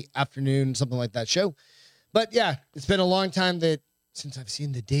Sunday afternoon, something like that show. But yeah, it's been a long time since I've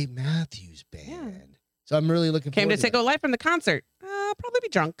seen the Dave Matthews Band. Yeah. So I'm really looking forward to it. Came to go live from the concert. I'll probably be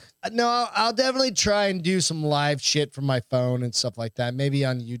drunk. No, I'll definitely try and do some live shit from my phone and stuff like that. Maybe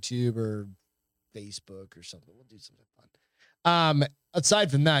on YouTube or Facebook or something. We'll do something fun.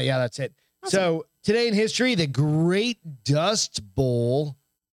 Aside from that, yeah, that's it. Awesome. So today in history, the Great Dust Bowl.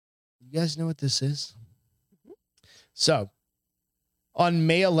 You guys know what this is? So on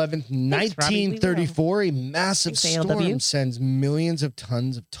May 11th, Thanks, Robbie. 1934, a massive Thanks, ALW. storm sends millions of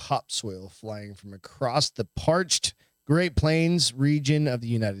tons of topsoil flying from across the parched Great Plains region of the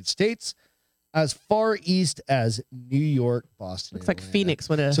United States as far east as New York, Boston. Looks and like Atlanta. Phoenix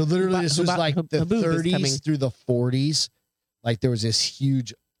would have. So literally, this was like the Haboob is coming. 30s through the 40s. Like there was this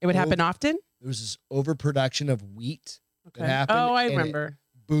huge. It would happen often. There was this overproduction of wheat that happened. Oh, I and it remember.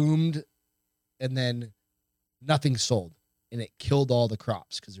 boomed, and then nothing sold, and it killed all the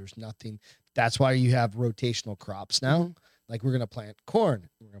crops because there's nothing. That's why you have rotational crops now. Mm-hmm. Like we're gonna plant corn,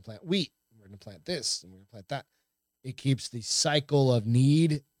 we're gonna plant wheat, we're gonna plant this, and we're gonna plant that. It keeps the cycle of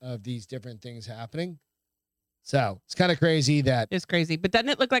need of these different things happening. So it's kind of crazy that It's crazy, but doesn't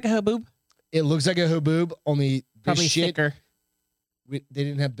it look like a haboob? it looks like a haboob, only Probably this shit. thicker. They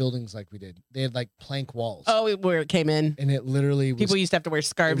didn't have buildings like we did. They had like plank walls. Oh, where it came in. And it literally was, People used to have to wear it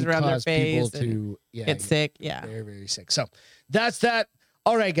scarves would around their cause people face and to get sick. Yeah. very, very sick. So that's that.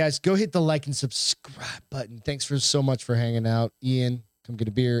 All right, guys, go hit the like and subscribe button. Thanks for so much for hanging out. Ian, come get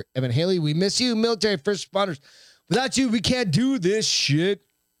a beer. Evan Haley, we miss you. Military first responders. Without you, we can't do this shit.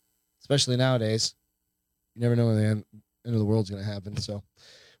 Especially nowadays. You never know when the end of the world's going to happen. So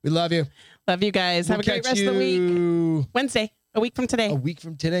we love you. Love you guys. Have a great rest of the week. Wednesday, a week from today. A week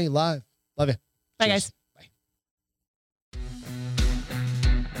from today, live. Love you. Bye, Cheers. guys.